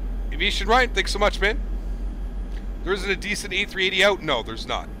 Aviation Ryan, thanks so much, man. There isn't a decent A380 out? No, there's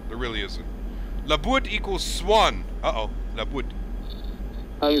not. There really isn't. Laboud equals Swan. Uh-oh, Laboud.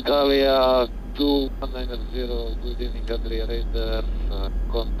 Alitalia 2190, good evening, Adria Radar.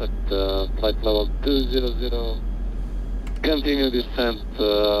 Contact flight level 200. Continue descent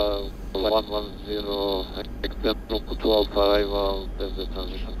 110. Extend to 12 arrival. There's the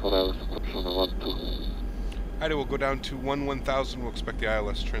transition for ILS approach on 12. Alright, we'll go down to 1000. We'll expect the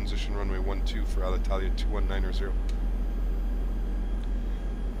ILS transition runway 12 for Alitalia 2190.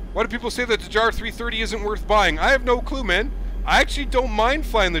 Why do people say that the JAR 330 isn't worth buying? I have no clue, man. I actually don't mind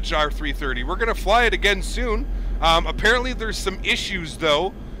flying the JAR 330. We're going to fly it again soon. Apparently there's some issues,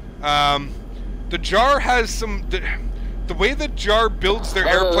 though. The JAR has some... The way that JAR builds their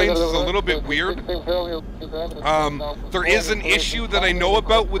airplanes is a little bit weird. There is an issue that I know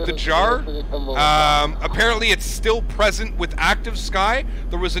about with the JAR. Apparently it's still present with Active Sky.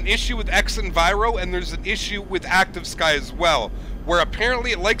 There was an issue with X Enviro, and there's an issue with Active Sky as well, where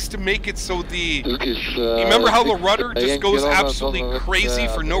apparently it likes to make it so the... You remember how the rudder just goes absolutely crazy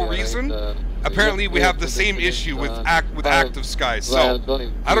for no reason? Apparently we have the same issue with Active Sky, so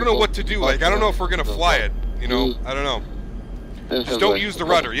I don't know what to do. Like, I don't know if we're going to fly it, you know? I don't know. Just don't use the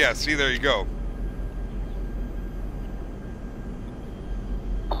rudder. Yeah, see, there you go.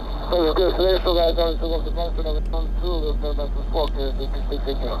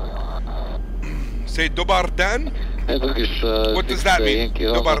 Say Dobar Dan? What does that mean?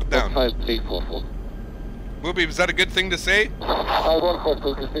 Dobar Dan. Booby, is that a good thing to say?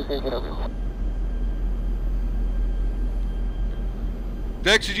 The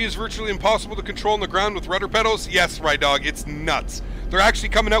XG is virtually impossible to control on the ground with rudder pedals. Yes, Rydog, it's nuts. They're actually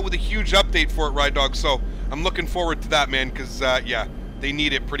coming out with a huge update for it, Rydog, so I'm looking forward to that, man, because, yeah, they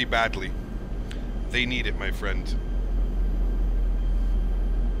need it pretty badly. They need it, my friend.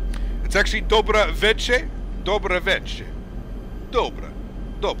 It's actually Dobra Veche. Dobra Veche. Dobra.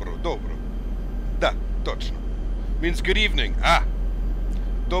 Dobro. Da, točno. Means good evening. Ah.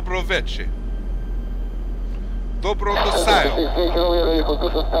 Dobro Veche. Dobro dosajo.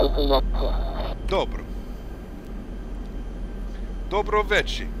 Dobro. Dobro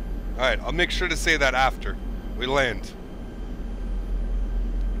vechi. Alright, I'll make sure to say that after we land.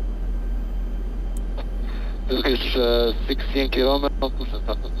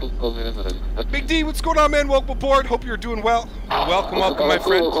 Big D, what's going on, man? Welcome aboard. Hope you're doing well. Welcome, my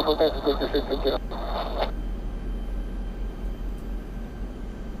friend.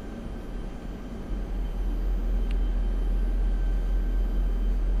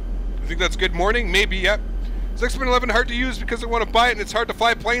 I think that's good morning. Maybe, yep. Is X-Men 11 hard to use because I want to buy it and it's hard to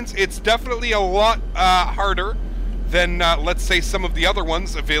fly planes? It's definitely a lot harder than, let's say, some of the other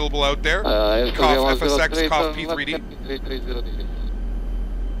ones available out there. Cough FSX, Cough P3D.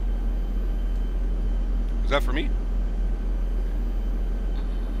 Is that for me?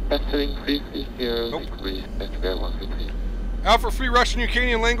 Nope. Out for free Russian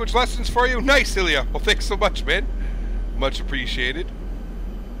Ukrainian language lessons for you. Nice, Ilya. Well, thanks so much, man. Much appreciated.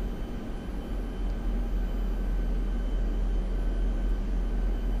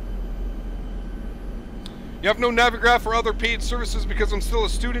 You have no Navigraph or other paid services because I'm still a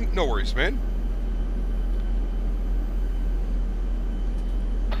student? No worries, man.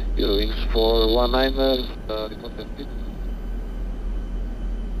 Wings for 19ers,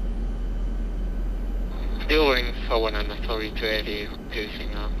 still wings for 19ers, sorry to Eddie,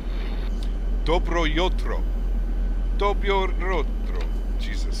 reducing up. Dobro Yotro. Dobro Rotro.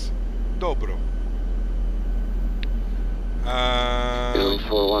 Jesus. Dobro. Wings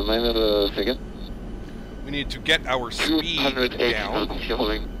for 19ers, second. We need to get our speed down.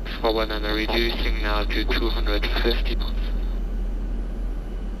 Wings for 19ers, reducing now to 250 knots.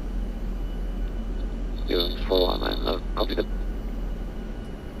 Wings for 19ers, copy that.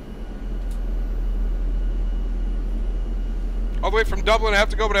 All the way from Dublin, I have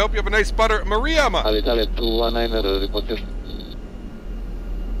to go, but I hope you have a nice butter. Mariama! Alitalia 219,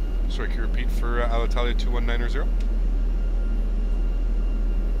 Sorry, can you repeat for Alitalia 2190?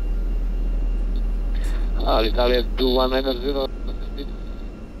 Italia 2190.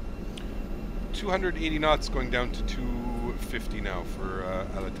 280 knots going down to 250 now for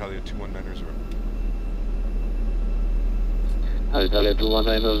Alitalia 2190. Italia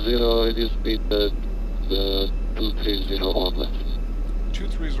 2190, reduce speed 230 or less.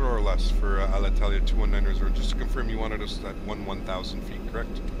 230 or less for Alitalia 2190. Just to confirm, you wanted us at 1,000 feet,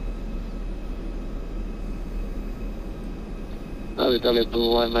 correct? Italia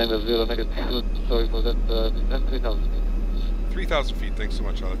 2190, negative. Sorry for that. 3,000 feet. 3,000 feet. Thanks so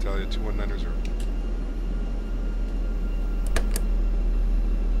much, Alitalia 2190.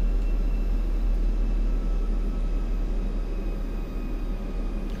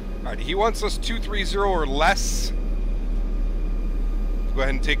 Alright, he wants us 230 or less. Go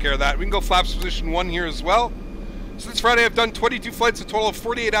ahead and take care of that. We can go flaps position 1 here as well. Since Friday, I've done 22 flights, a total of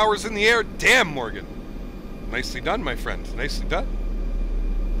 48 hours in the air. Damn, Morgan. Nicely done, my friend. Nicely done.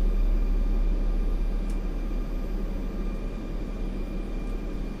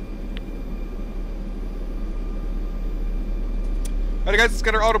 Alright guys, let's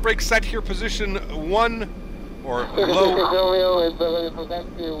get our auto brake set here, position 1, or low.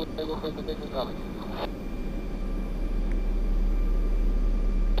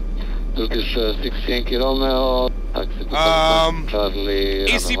 Turkish 16 kilometer, Charlie.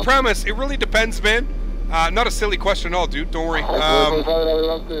 AC premise, it really depends, man. Not a silly question at all, dude, don't worry.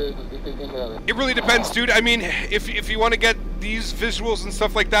 It really depends, dude. I mean, if you want to get these visuals and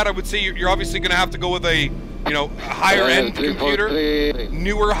stuff like that, I would say you're obviously going to have to go with a, you know, a higher-end computer,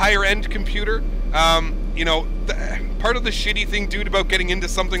 newer higher-end computer. You know, part of the shitty thing, dude, about getting into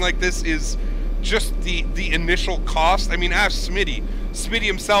something like this is just the initial cost. I mean, ask Smitty. Smitty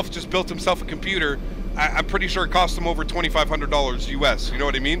himself just built himself a computer. I'm pretty sure it cost him over $2,500 US. You know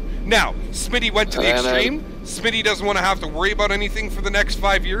what I mean? Now, Smitty went to the extreme. Smitty doesn't want to have to worry about anything for the next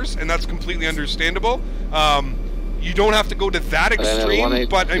 5 years, and that's completely understandable. You don't have to go to that extreme,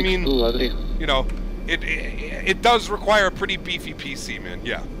 but I mean, you know, it does require a pretty beefy PC, man.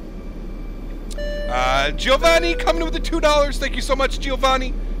 Yeah. Giovanni coming in with the $2. Thank you so much,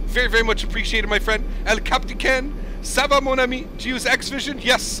 Giovanni. Very, very much appreciated, my friend. El Captain. Ça va, mon ami? Do you use X-Vision?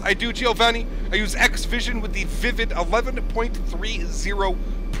 Yes, I do, Giovanni. I use X-Vision with the Vivid 11.30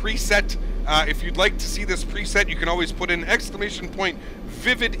 preset. If you'd like to see this preset, you can always put in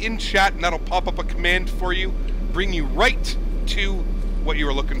 !Vivid in chat, and that'll pop up a command for you. Bring you right to what you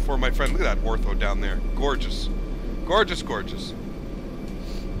were looking for, my friend. Look at that ortho down there. Gorgeous. Gorgeous, gorgeous.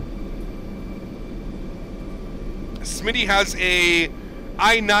 Smitty has a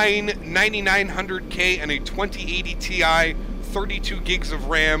i9 9900K and a 2080 Ti, 32 gigs of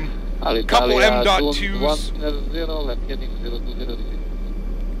RAM, couple M.2s.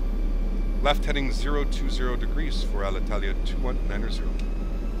 Left heading 020 degrees for Alitalia 2190.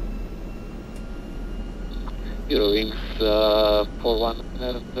 Eurowings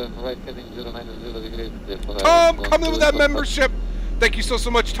 41, right heading 090 degrees. Tom, come in with that membership. Thank you so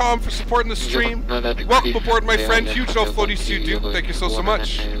much, Tom, for supporting the stream. Welcome aboard, my friend. Huge no floaties to you, dude. Thank you so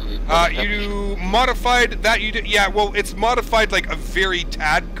much. You modified that, you did, yeah, well, it's modified like a very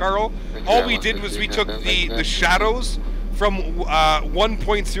tad, Carl. All we did was we took the shadows from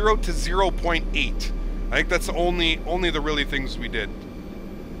 1.0 to 0.8. I think that's only the really things we did.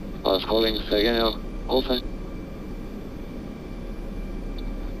 I was holding again, also.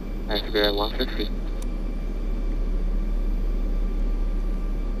 I have to be at 150.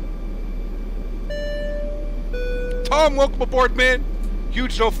 Tom, welcome aboard, man.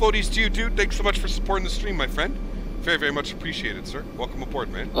 Huge no floaties to you, dude. Thanks so much for supporting the stream, my friend. Very, very much appreciated, sir. Welcome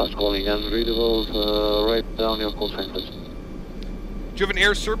aboard, man. Last calling unreadable, right down your call sign, please. Do you have an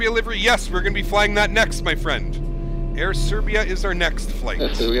Air Serbia livery? Yes, we're going to be flying that next, my friend. Air Serbia is our next flight.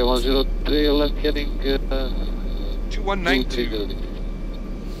 Air Serbia 103, left heading 2192.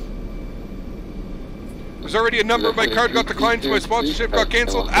 There's already a number of my card got declined, so my sponsorship got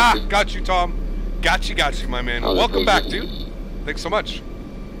cancelled. Ah, got you, Tom. Got you, my man. Welcome back, dude. Thanks so much.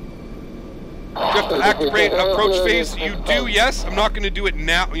 Do you have to activate approach phase? You do, yes. I'm not going to do it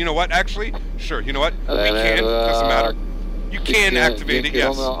now. You know what, actually? Sure, you know what? We can. Doesn't matter. You can activate it,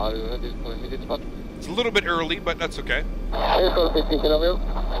 yes. It's a little bit early, but that's okay.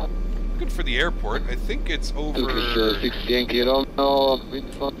 Good for the airport. I think it's over...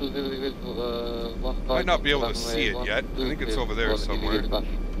 Might not be able to see it yet. I think it's over there somewhere.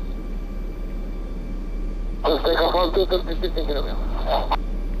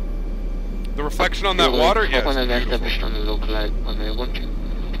 The reflection on that water? Yes.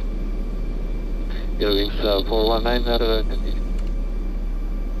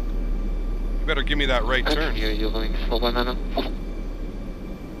 You better give me that right turn.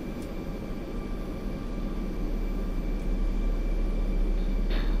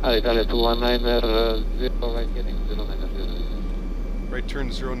 Italia 219, 0, right heading 090. Right turn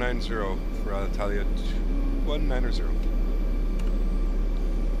 090 for Italia 190.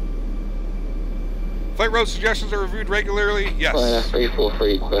 Flight route suggestions are reviewed regularly. Yes.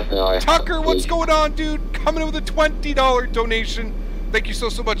 343, Tucker, what's going on, dude? Coming in with a $20 donation. Thank you so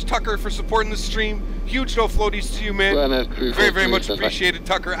much, Tucker, for supporting the stream. Huge no floaties to you, man. Very much appreciated,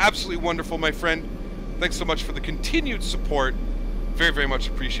 Tucker. Absolutely wonderful, my friend. Thanks so much for the continued support. Very much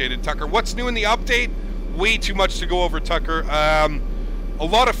appreciated, Tucker. What's new in the update? Way too much to go over, Tucker. A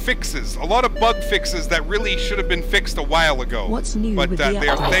lot of fixes, a lot of bug fixes that really should have been fixed a while ago. What's new but with they the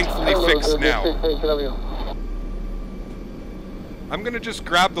are update? thankfully fixed now. I'm gonna just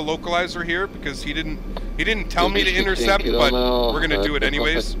grab the localizer here because he didn't tell me to intercept, but we're gonna do it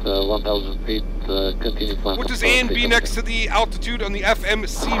anyways. 1,000 feet, continue climb. What does A and B next to the altitude on the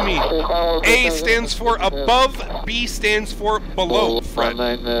FMC mean? A stands for above, B stands for below, Fred.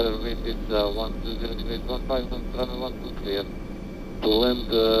 19, wind is 120, clear. To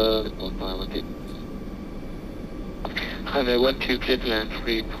land, okay. And I went to Kitland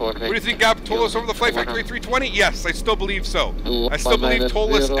 349. What do you think, Gap? Told us over the flight factory 320? Yes, I still believe so. I still believe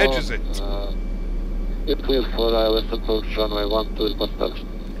Tollus edges it. It's cleared for ILS approach runway 12 construction.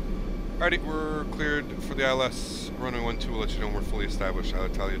 Alrighty, we're cleared for the ILS runway 12. We'll let you know when we're fully established.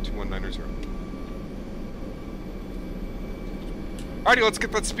 Italia 2190. Alrighty, let's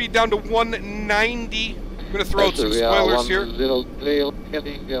get that speed down to 190. I'm gonna throw out some spoilers here.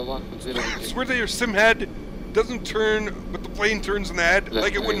 It's weird that your sim head doesn't turn, but the plane turns in the head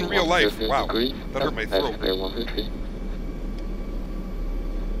like it would in real life. Wow, that hurt my throat.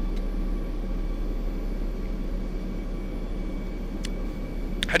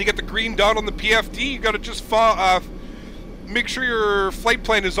 How do you get the green dot on the PFD? You gotta just make sure your flight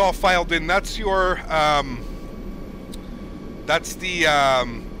plan is all filed in. That's your,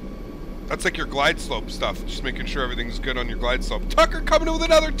 that's like your glide slope stuff. Just making sure everything's good on your glide slope. Tucker coming in with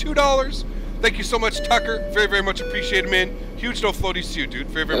another $2. Thank you so much, Tucker. Very much appreciated, man. Huge no floaties to you, dude.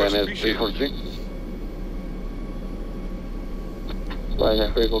 Very much appreciated.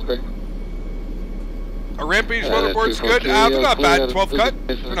 A Rampage motherboard's good. They're not bad. 12 cut.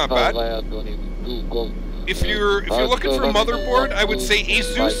 They're not bad. If you're looking for a motherboard, I would say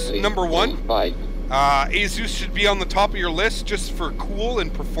Asus #1. Asus should be on the top of your list just for cool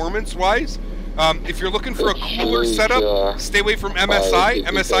and performance-wise. If you're looking for a cooler setup, stay away from MSI.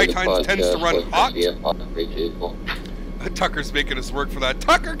 MSI tends to run hot. Tucker's making us work for that.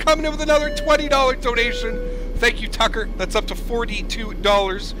 Tucker coming in with another $20 donation. Thank you, Tucker. That's up to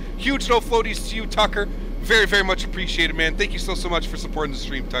 $42. Huge no floaties to you, Tucker. Very much appreciated, man. Thank you so much for supporting the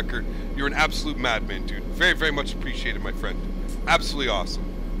stream, Tucker. You're an absolute madman, dude. Very much appreciated, my friend. Absolutely awesome.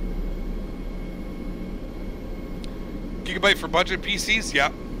 Gigabyte for budget PCs?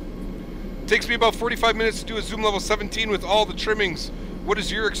 Yeah. Takes me about 45 minutes to do a zoom level 17 with all the trimmings. What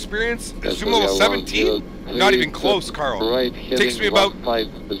is your experience? Zoom level 17? Not even close, Carl. Takes me about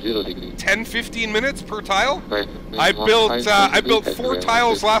 10-15 minutes per tile. I built 4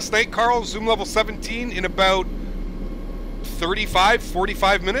 tiles last night, Carl. Zoom level 17 in about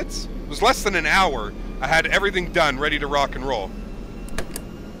 35-45 minutes. It was less than an hour. I had everything done, ready to rock and roll.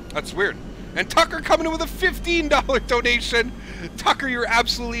 That's weird. And Tucker coming in with a $15 donation. Tucker, you're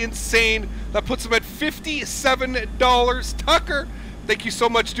absolutely insane. That puts him at $57. Tucker, thank you so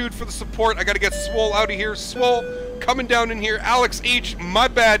much, dude, for the support. I got to get Swole out of here. Swole coming down in here. Alex H, my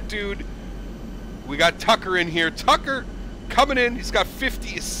bad, dude. We got Tucker in here. Tucker coming in. He's got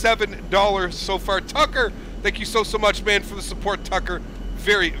 $57 so far. Tucker, thank you so much, man, for the support, Tucker.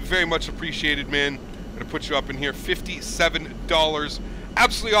 Very much appreciated, man. I'm going to put you up in here. $57.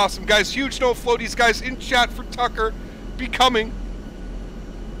 Absolutely awesome, guys. Huge no floaties, guys, in chat for Tucker becoming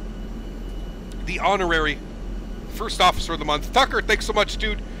the honorary first officer of the month. Tucker, thanks so much,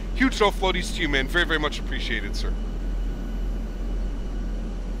 dude. Huge no floaties to you, man. Very much appreciated, sir.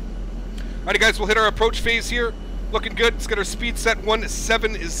 Alrighty, guys, we'll hit our approach phase here. Looking good. Let's get our speed set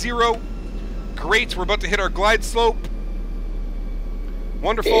 170. Great. We're about to hit our glide slope.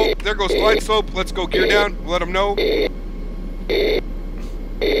 Wonderful. There goes glide slope. Let's go gear down. We'll let them know.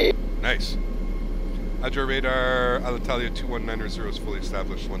 Nice. Adra radar, Alitalia 21990 is fully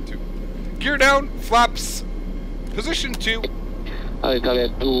established. 1-2. Gear down, flaps, position 2.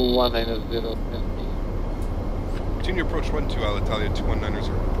 Alitalia 2190. Continue approach 1-2, Alitalia 2190.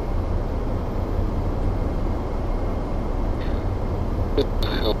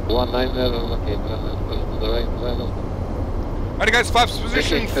 190, okay, to the right. Alright, guys, flaps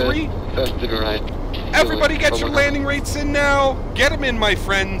position 3. First to the right. Everybody get your landing rates in now. Get them in, my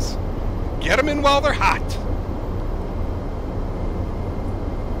friends. Get them in while they're hot.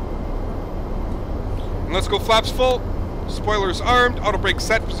 And let's go flaps full. Spoilers armed. Auto brake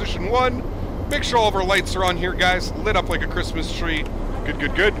set, position 1. Make sure all of our lights are on here, guys. Lit up like a Christmas tree. Good,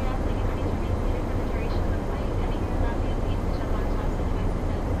 good, good.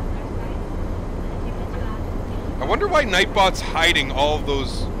 I wonder why Nightbot's hiding all of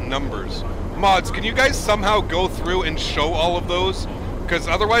those numbers. Mods, can you guys somehow go through and show all of those? Because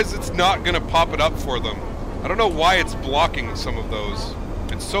otherwise it's not going to pop it up for them. I don't know why it's blocking some of those.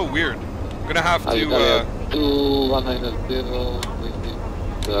 It's so weird. I'm going to have to... 2190,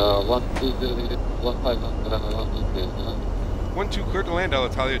 1-2 clear to land,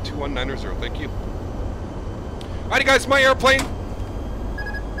 Alitalia 2190, thank you. Alrighty guys, my airplane.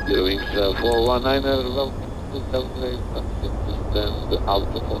 Doing 419, well, Belgrade, stand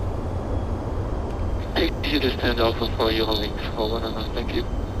Alpha 4. Take you to stand Alpha 4, you're holding 419, thank you.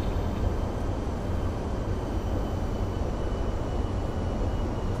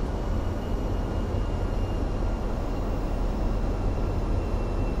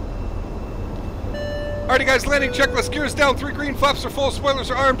 Alrighty guys, landing checklist, gears down, 3 green, flaps are full,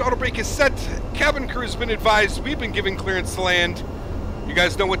 spoilers are armed, auto brake is set, cabin crew has been advised, we've been given clearance to land. You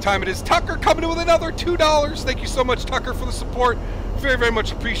guys know what time it is. Tucker coming in with another $2. Thank you so much, Tucker, for the support. Very, very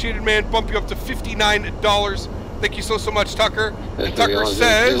much appreciated, man. Bump you up to $59. Thank you so much, Tucker. And Tucker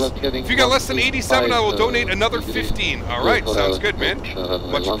says, if you got less than 87, I will donate another 15. Alright, sounds good, man.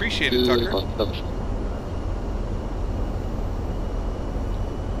 Much appreciated, Tucker.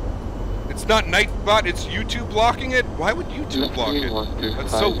 It's not Nightbot, it's YouTube blocking it? Why would YouTube block it?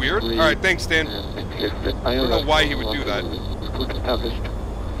 That's so weird. Alright, thanks, Dan. I don't know why he would do that.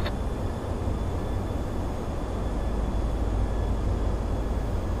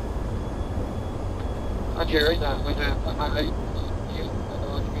 Jerry,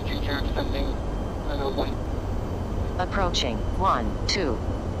 Approaching 1-2.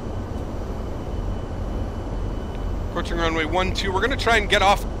 Approaching runway 12. We're going to try and get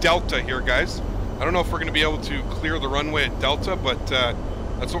off Delta here, guys. I don't know if we're going to be able to clear the runway at Delta, but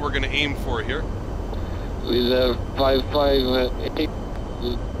that's what we're going to aim for here. With 558,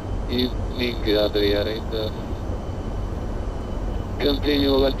 good evening, Adria. Continue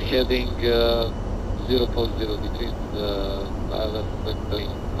left heading 040 degrees, pilot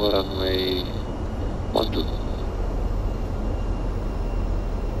vectoring for runway 12.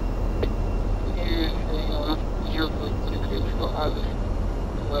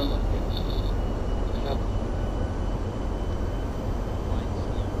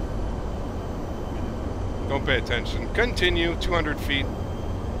 Don't pay attention. Continue, 200 feet.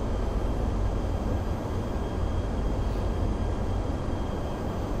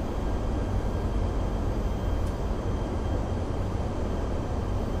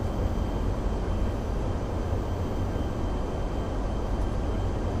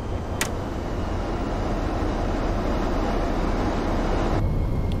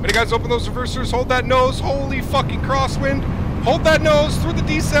 Ready guys, open those reversers, hold that nose, holy fucking crosswind. Hold that nose through the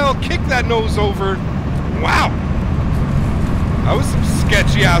decel, kick that nose over. Wow! That was some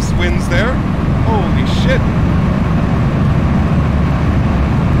sketchy ass winds there. Holy shit.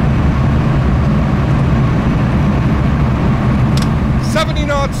 $70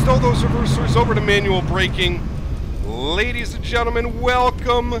 knots, stow those reversers over to manual braking. Ladies and gentlemen,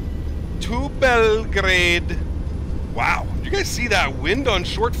 welcome to Belgrade. Wow, did you guys see that wind on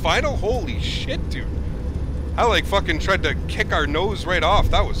short final? Holy shit, dude. I like fucking tried to kick our nose right off.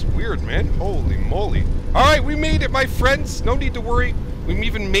 That was weird, man. Holy moly. Alright, we made it, my friends. No need to worry. We've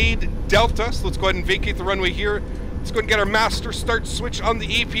even made Delta, so let's go ahead and vacate the runway here. Let's go ahead and get our master start switch on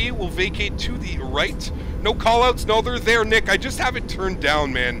the AP. We'll vacate to the right. No callouts. No, they're there, Nick. I just have it turned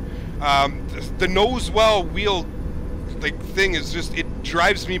down, man. The nose well wheel like thing is just, it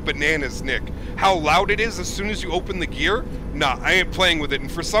drives me bananas, Nick. How loud it is as soon as you open the gear. Nah, I ain't playing with it.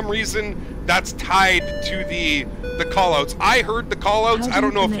 And for some reason, that's tied to the callouts. I heard the callouts. I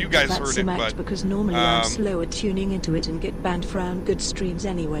don't know if you guys heard it, but because normally I'm slow at tuning into it and get banned for good streams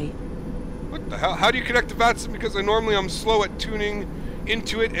anyway. What the hell? How do you connect to VATSIM? Because normally I'm slow at tuning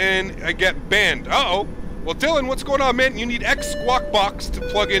into it and I get banned. Uh-oh. Well, Dylan, what's going on, man? You need X Squawk Box to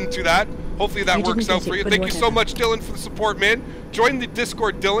plug into that. Hopefully that works out for you. Thank you so much, Dylan, for the support, man. Join the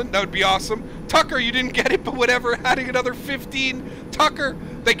Discord, Dylan. That would be awesome. Tucker, you didn't get it, but whatever. Adding another 15. Tucker,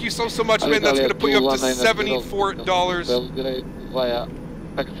 thank you so much, man. That's going to put you up to $74. Belgrade via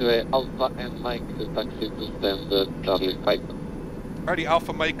taxiway Alpha and Mike, taxi to stand Charlie 5. Alrighty,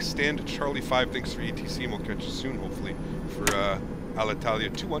 Alpha Mike, stand Charlie 5. Thanks for ETC, and we'll catch you soon, hopefully, for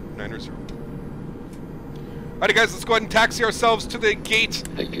Alitalia 2190. Alright guys, let's go ahead and taxi ourselves to the gate.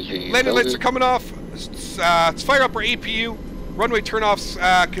 Thank you, Landing lights are coming off. Let's fire up our APU. Runway turnoffs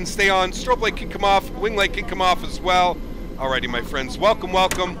can stay on. Strobe light can come off. Wing light can come off as well. Alrighty, my friends. Welcome,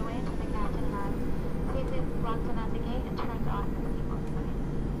 welcome.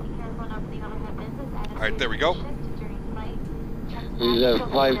 Alright, there we go. We have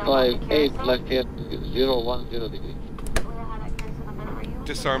 558 left here, 010 degrees.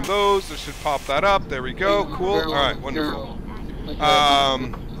 Disarm those. This should pop that up. There we go. Cool. Alright, wonderful.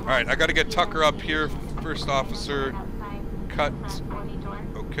 Alright, I gotta get Tucker up here. First officer. Cut.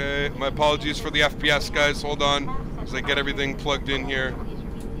 Okay, my apologies for the FPS, guys. Hold on as I get everything plugged in here.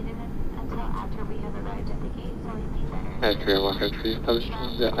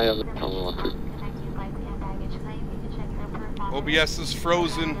 OBS is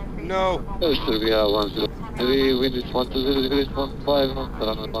frozen. No.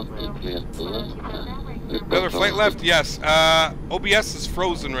 Another flight left? Yes. OBS is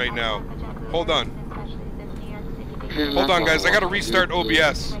frozen right now. Hold on. Hold on, guys. I gotta restart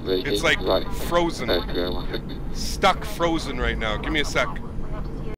OBS. It's like frozen. Stuck frozen right now. Give me a sec.